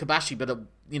cites Kobashi, but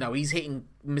he's hitting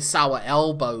Misawa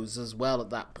elbows as well at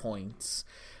that point,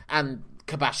 and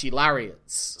Kobashi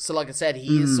lariats. So like I said,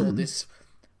 he is sort of this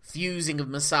fusing of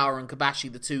Misawa and Kobashi,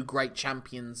 the two great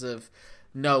champions of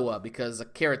Noah, because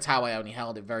Akira Taue only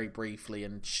held it very briefly,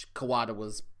 and Kawada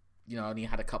was only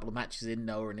had a couple of matches in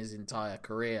Noah in his entire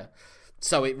career.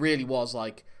 So it really was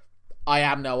like, I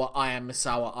am Noah, I am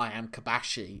Misawa, I am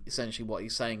Kobashi, essentially what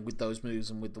he's saying with those moves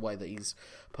and with the way that he's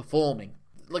performing.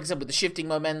 Like I said, with the shifting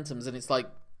momentums, and it's like,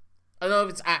 I don't know if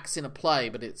it's acts in a play,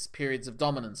 but it's periods of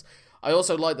dominance. I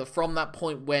also like that from that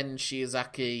point when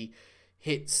Shiozaki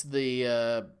hits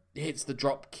the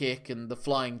drop kick and the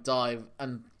flying dive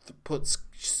and puts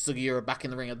Sugiura back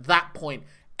in the ring, at that point,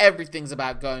 everything's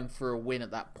about going for a win at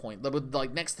that point. There were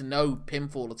like next to no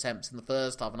pinfall attempts in the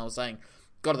first half, and I was saying,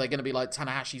 God, are they going to be like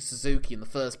Tanahashi Suzuki, and the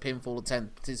first pinfall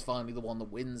attempt is finally the one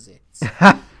that wins it?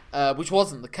 Which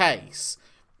wasn't the case.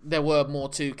 There were more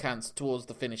two counts towards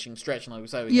the finishing stretch, and like we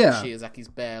say, Shiozaki's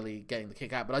barely getting the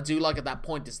kick out. But I do like at that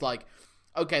point, it's like,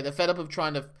 okay, they're fed up of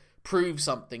trying to prove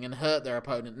something and hurt their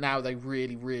opponent. Now they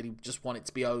really, really just want it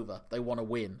to be over. They want to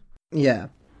win. Yeah.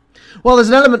 Well, there's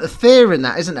an element of fear in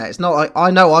that, isn't there? It's not like, I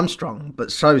know I'm strong,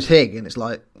 but so's Hig, and it's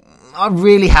like, I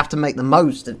really have to make the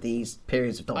most of these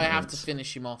periods of dominance. I have to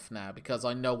finish him off now, because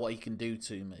I know what he can do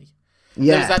to me.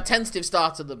 Yeah. There's that tentative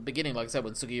start at the beginning, like I said,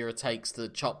 when Sugiura takes the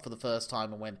chop for the first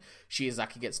time, and when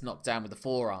Shiozaki gets knocked down with the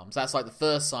forearms. That's like the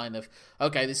first sign of,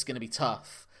 okay, this is going to be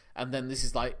tough. And then this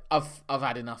is like, I've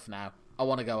had enough now. I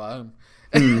want to go home.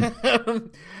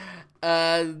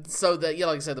 So that,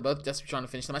 like I said, they're both desperately trying to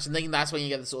finish the match, and then that's when you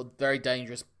get the sort of very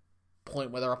dangerous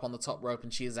point where they're up on the top rope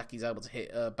and Shiozaki's able to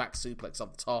hit a back suplex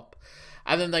off the top.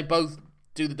 And then they both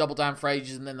do the double down for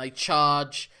ages, and then they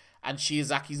charge, and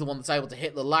Shiozaki's the one that's able to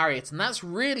hit the lariat. And that's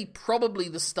really probably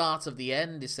the start of the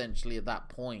end, essentially, at that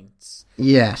point.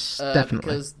 Yes, definitely.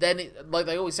 Because then, like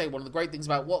they always say, one of the great things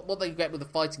about what they get with the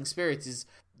fighting spirit is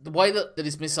the way that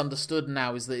it's misunderstood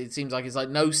now is that it seems like it's like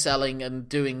no selling and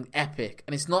doing epic.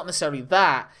 And it's not necessarily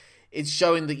that. It's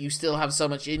showing that you still have so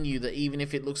much in you that even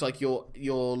if it looks like your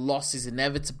loss is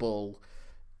inevitable,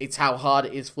 it's how hard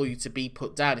it is for you to be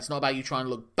put down. It's not about you trying to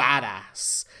look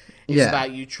badass. It's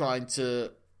about you trying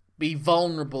to be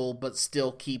vulnerable but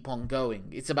still keep on going.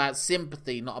 It's about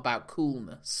sympathy, not about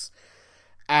coolness.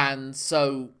 And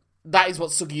so that is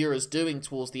what Sugiura's doing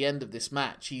towards the end of this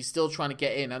match. He's still trying to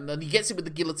get in, and then he gets it with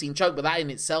the guillotine choke, but that in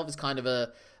itself is kind of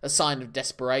a sign of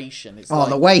desperation. It's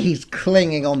the way he's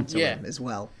clinging onto him as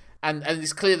well. And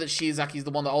it's clear that Shiozaki's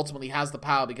the one that ultimately has the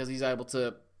power because he's able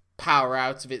to power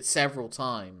out of it several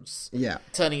times. Yeah.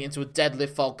 Turning it into a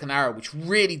deadlift Falcon Arrow, which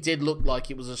really did look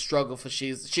like it was a struggle for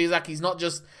Shiozaki's not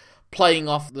just playing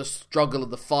off the struggle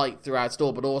of the fight throughout it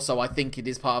all, but also I think it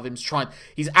is part of him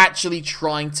he's actually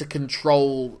trying to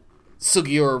control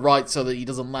Sugiura right so that he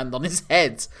doesn't land on his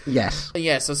head. Yes.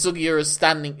 Yeah, so Sugiura's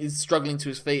struggling to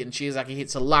his feet, and Shiozaki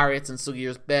hits a lariat, and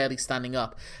Sugiura's barely standing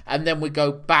up. And then we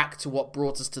go back to what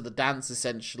brought us to the dance,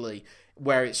 essentially,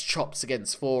 where it's chops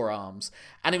against forearms.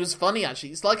 And it was funny, actually.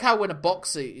 It's like how in a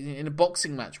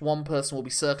boxing match, one person will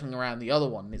be circling around the other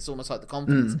one. It's almost like the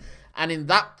confidence. And in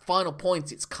that final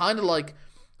point, it's kind of like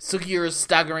Sugiura's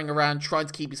staggering around trying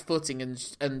to keep his footing, and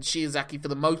Shiozaki, for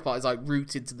the most part, is like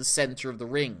rooted to the center of the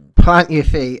ring. Plant your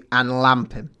feet and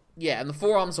lamp him. Yeah, and the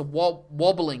forearms are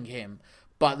wobbling him,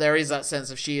 but there is that sense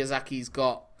of Shiozaki's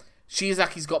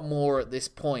got more at this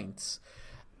point.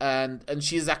 And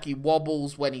Shiozaki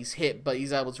wobbles when he's hit, but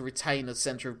he's able to retain a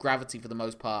center of gravity for the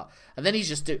most part. And then he's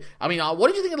just what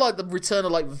did you think of like the return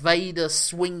of like Vader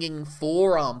swinging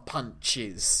forearm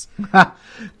punches?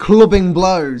 Clubbing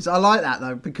blows. I like that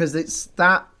though, because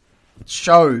that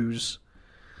shows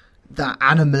that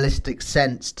animalistic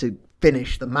sense to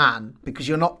finish the man, because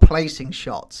you're not placing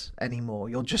shots anymore.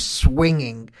 You're just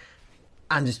swinging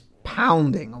and just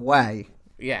pounding away.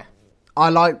 Yeah. I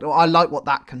like what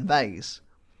that conveys.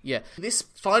 Yeah, this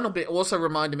final bit also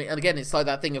reminded me, and again, it's like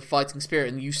that thing of fighting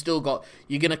spirit, and you're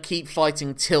going to keep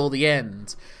fighting till the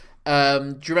end. Do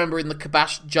you remember in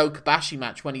the Joe Kobashi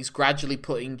match when he's gradually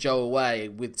putting Joe away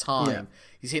with time? Yeah.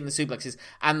 He's hitting the suplexes,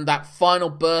 and that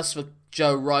final burst for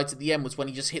Joe right at the end was when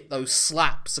he just hit those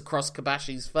slaps across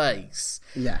Kobashi's face.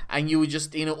 Yeah. And you were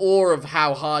just in awe of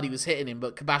how hard he was hitting him,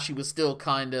 but Kobashi was still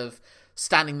kind of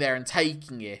standing there and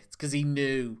taking it, because he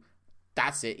knew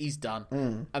that's it, he's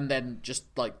done. And then just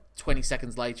like 20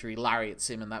 seconds later, he lariats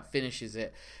him, and that finishes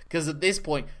it. Because at this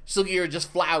point, Sugiura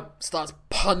just flat out starts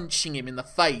punching him in the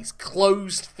face.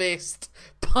 Closed fist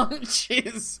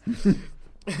punches.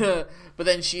 But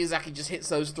then Shiozaki just hits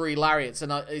those 3 lariats,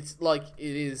 and it's like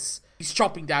he's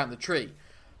chopping down the tree.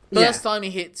 First time he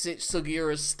hits it,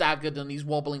 Sugiura's staggered and he's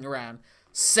wobbling around.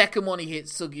 Second one he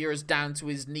hits, Sugiura's down to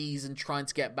his knees and trying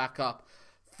to get back up.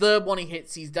 Third one he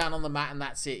hits, he's down on the mat, and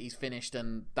that's it, he's finished,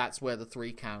 and that's where the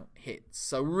 3 count hits.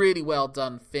 So really well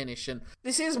done finish, and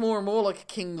this is more and more like a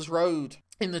King's Road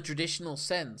in the traditional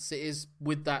sense. It is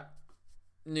with that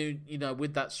new,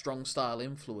 with that strong style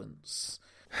influence.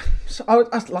 So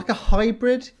like a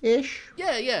hybrid-ish?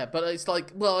 Yeah, but it's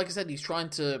like, well, like I said, he's trying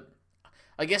to,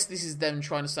 I guess this is them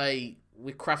trying to say,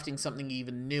 we're crafting something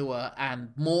even newer and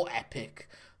more epic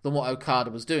than what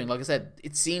Okada was doing. Like I said,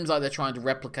 it seems like they're trying to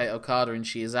replicate Okada and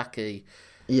Shiozaki.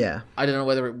 Yeah. I don't know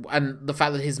whether and the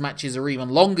fact that his matches are even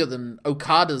longer than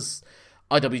Okada's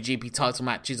IWGP title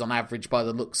matches on average by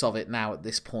the looks of it now at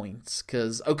this point.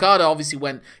 Because Okada obviously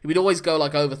he would always go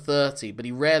like over 30, but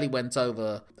he rarely went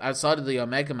over, outside of the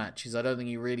Omega matches, I don't think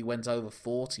he really went over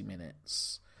 40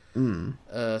 minutes. So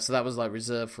that was like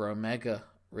reserved for Omega,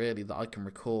 really, that I can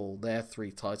recall, their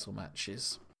 3 title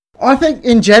matches. I think,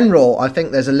 in general,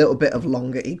 there's a little bit of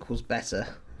longer equals better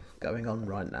going on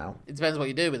right now. It depends what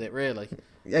you do with it, really.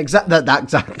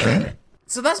 Exactly.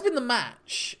 So that's been the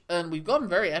match, and we've gone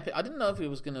very epic. I didn't know if it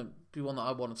was going to be one that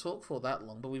I want to talk for that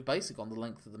long, but we've basically gone the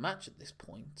length of the match at this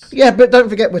point. Yeah, but don't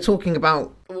forget we're talking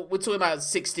about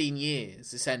 16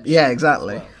 years, essentially. Yeah,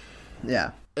 exactly. Well.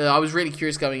 Yeah. I was really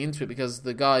curious going into it because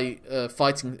the guy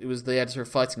it was the editor of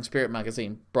Fighting Spirit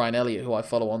magazine, Brian Elliott, who I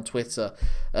follow on Twitter,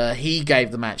 he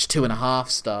gave the match 2.5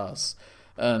 stars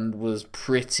and was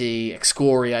pretty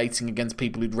excoriating against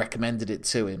people who'd recommended it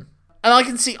to him. And I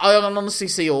can honestly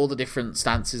see all the different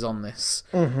stances on this.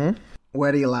 Mm-hmm.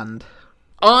 Where do you land?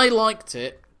 I liked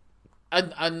it.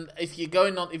 And if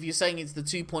you're saying it's the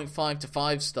 2.5 to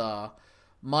 5 star,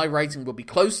 my rating would be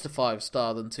close to 5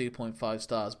 star than 2.5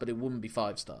 stars, but it wouldn't be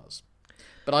 5 stars.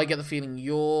 But I get the feeling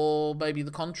you're maybe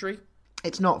the contrary.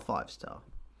 It's not 5 star.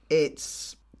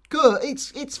 It's good.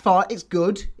 It's fine. It's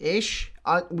good-ish.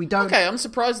 We don't. Okay, I'm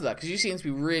surprised at that because you seem to be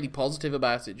really positive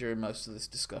about it during most of this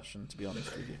discussion. To be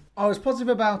honest with you, I was positive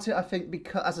about it. I think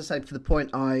because, as I said, for the point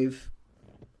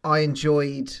I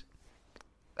enjoyed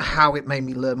how it made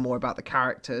me learn more about the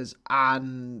characters,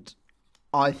 and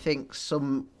I think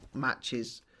some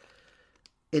matches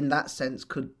in that sense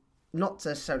could not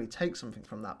necessarily take something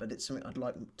from that, but it's something I'd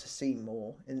like to see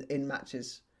more in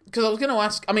matches. Because I was going to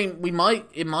ask, I mean,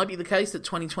 it might be the case that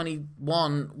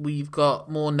 2021 we've got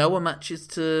more Noah matches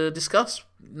to discuss.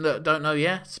 No, don't know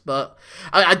yet, but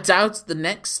I doubt the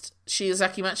next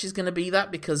Shiozaki match is going to be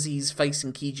that because he's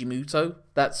facing Keiji Muto.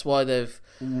 That's why they've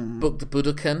booked the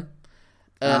Budokan.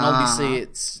 And obviously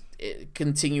it's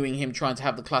continuing him trying to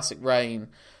have the classic reign,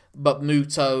 but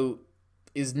Muto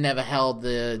is never held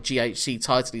the GHC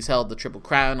title. He's held the Triple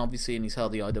Crown, obviously, and he's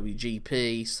held the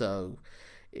IWGP,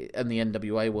 and the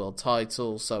NWA World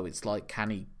title, so it's like, can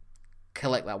he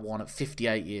collect that one at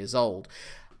 58 years old?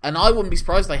 And I wouldn't be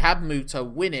surprised if they had Muto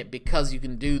win it because you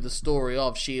can do the story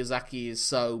of Shiozaki is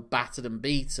so battered and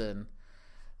beaten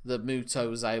that Muto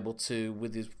was able to,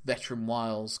 with his veteran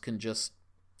wiles, can just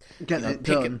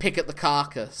pick at the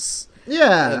carcass,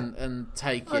 and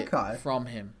take it from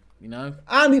him, you know.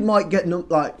 And it might get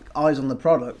eyes on the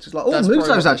product. It's like, oh,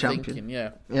 Muto's our champion. Thinking,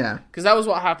 yeah. Because that was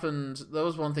what happened. That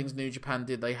was one of the things New Japan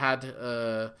did. They had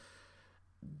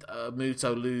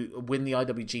Muto win the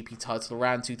IWGP title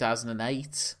around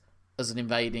 2008 as an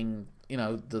invading,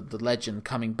 the legend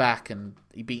coming back, and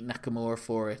he beat Nakamura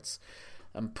for it.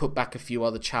 And put back a few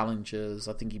other challengers.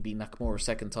 I think he beat Nakamura a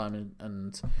second time,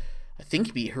 and I think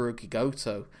he beat Hiroki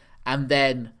Goto. And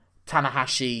then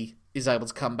Tanahashi is able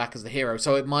to come back as the hero.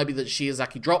 So it might be that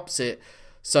Shiozaki drops it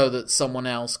so that someone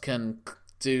else can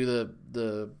do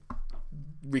the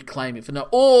reclaim it for no.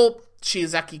 Or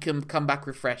Shiozaki can come back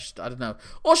refreshed. I don't know.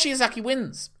 Or Shiozaki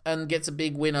wins and gets a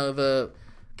big win over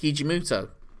Keiji Muto.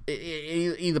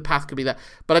 Either path could be that,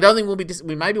 but I don't think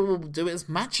maybe we'll do it as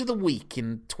match of the week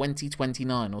in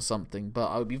 2029 or something. But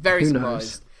I would be very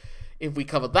surprised if we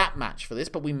cover that match for this.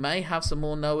 But we may have some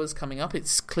more Noahs coming up.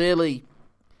 It's clearly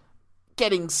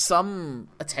getting some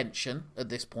attention at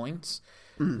this point.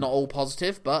 Not all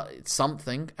positive, but it's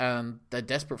something, and they're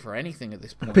desperate for anything at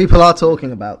this point. People are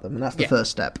talking about them, and that's the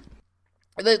first step.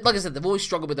 Like I said, they've always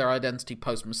struggled with their identity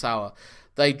post Misawa.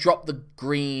 They dropped the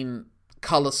green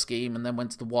colour scheme and then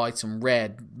went to the white and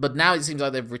red, but now it seems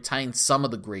like they've retained some of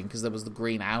the green because there was the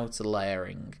green outer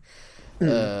layering,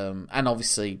 and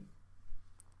obviously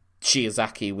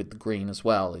Shiozaki with the green as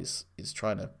well is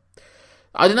trying to,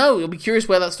 I don't know, it'll be curious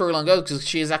where that storyline goes because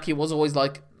Shiozaki was always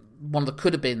like one of the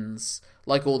coulda-beens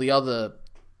like all the other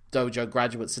dojo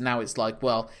graduates, and now it's like,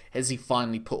 well, has he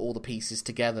finally put all the pieces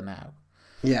together now?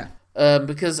 Yeah.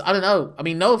 Because, I don't know, I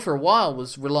mean, Noah for a while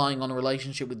was relying on a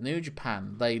relationship with New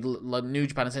Japan. New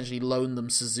Japan essentially loaned them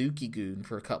Suzuki-gun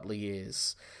for a couple of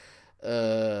years,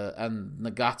 and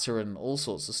Nagata and all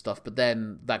sorts of stuff, but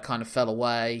then that kind of fell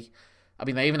away. I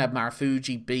mean, they even had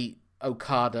Marufuji beat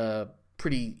Okada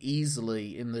pretty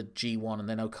easily in the G1, and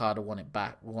then Okada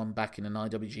won back in an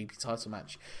IWGP title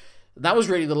match. That was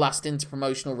really the last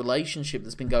interpromotional relationship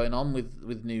that's been going on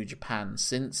with New Japan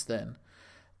since then.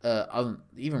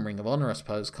 Even Ring of Honor, I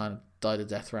suppose, kind of died a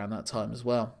death around that time as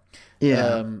well.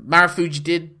 Yeah. Marufuji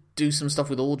did do some stuff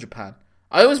with All Japan.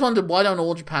 I always wondered why don't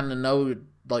All Japan and Noah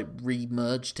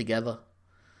re-merge together.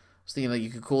 I was thinking that you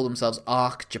could call themselves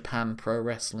Arc Japan Pro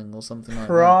Wrestling or something like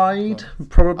Pride, that. Pride,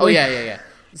 probably. Oh yeah.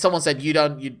 Someone said you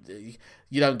don't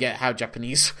get how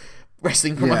Japanese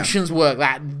wrestling promotions work.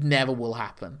 That never will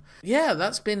happen. Yeah,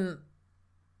 that's been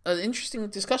an interesting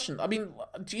discussion. I mean,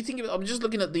 do you think... I'm just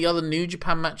looking at the other New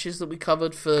Japan matches that we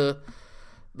covered for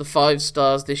the 5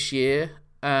 stars this year,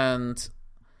 and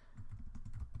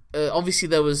obviously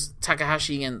there was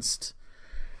Takahashi against...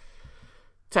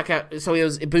 So it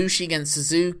was Ibushi against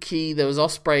Suzuki, there was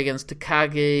Ospreay against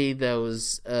Takagi, there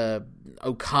was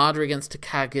Okada against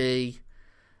Takagi.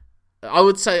 I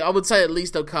would say at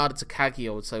least Okada Takagi,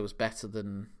 I would say, was better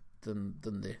than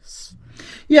this.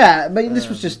 Yeah, I mean, this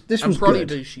was probably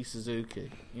good. Ibushi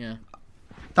Suzuki, yeah.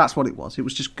 That's what it was. It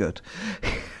was just good.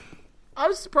 I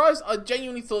was surprised. I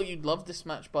genuinely thought you'd love this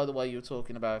match by the way you were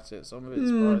talking about it, so I'm a bit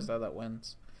surprised how that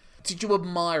went. Did you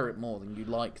admire it more than you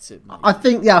liked it? Maybe? I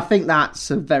think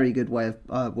that's a very good way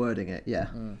of wording it, yeah.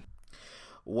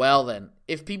 Well then,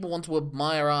 if people want to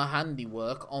admire our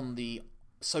handiwork on the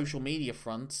social media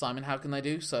front, Simon, how can they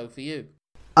do so for you?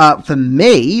 For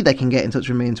me, they can get in touch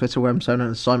with me on Twitter, where I'm so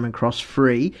known as Simon Cross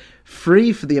Free.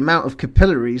 Free for the amount of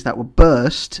capillaries that were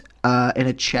burst in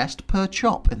a chest per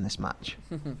chop in this match.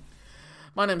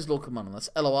 My name's Lorcan Mullen. That's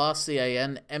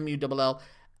LORCANMULL.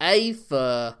 A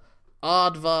for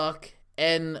Aardvark,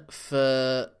 N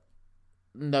for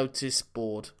notice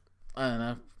board. I don't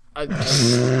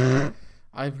know.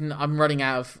 I'm running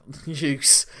out of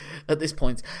use at this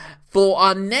point. For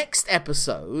our next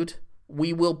episode,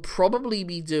 we will probably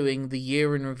be doing the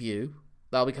year in review.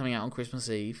 That'll be coming out on Christmas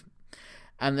Eve.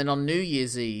 And then on New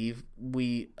Year's Eve,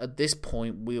 at this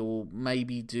point, we'll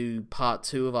maybe do part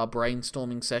 2 of our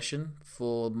brainstorming session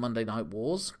for Monday Night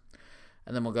Wars.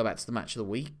 And then we'll go back to the match of the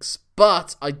weeks.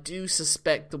 But I do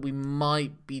suspect that we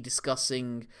might be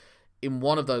discussing in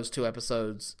one of those 2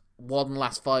 episodes one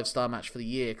last 5-star match for the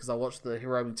year, because I watched the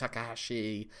Hiromu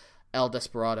Takahashi El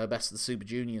Desperado Best of the Super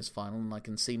Juniors final, and I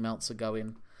can see Meltzer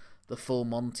going the full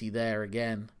Monty there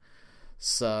again.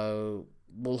 So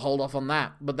we'll hold off on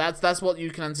that. But that's what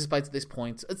you can anticipate at this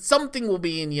point. Something will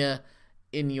be in your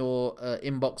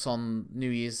inbox on New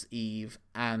Year's Eve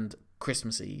and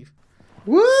Christmas Eve.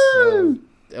 Woo! So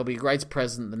it'll be a greater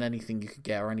present than anything you could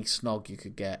get, or any snog you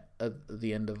could get at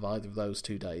the end of either of those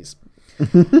 2 days.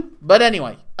 But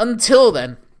anyway, until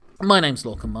then, my name's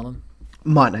Lorcan Mullen.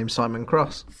 My name's Simon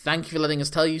Cross. Thank you for letting us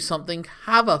tell you something.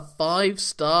 Have a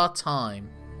 5-star time.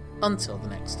 Until the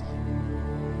next time.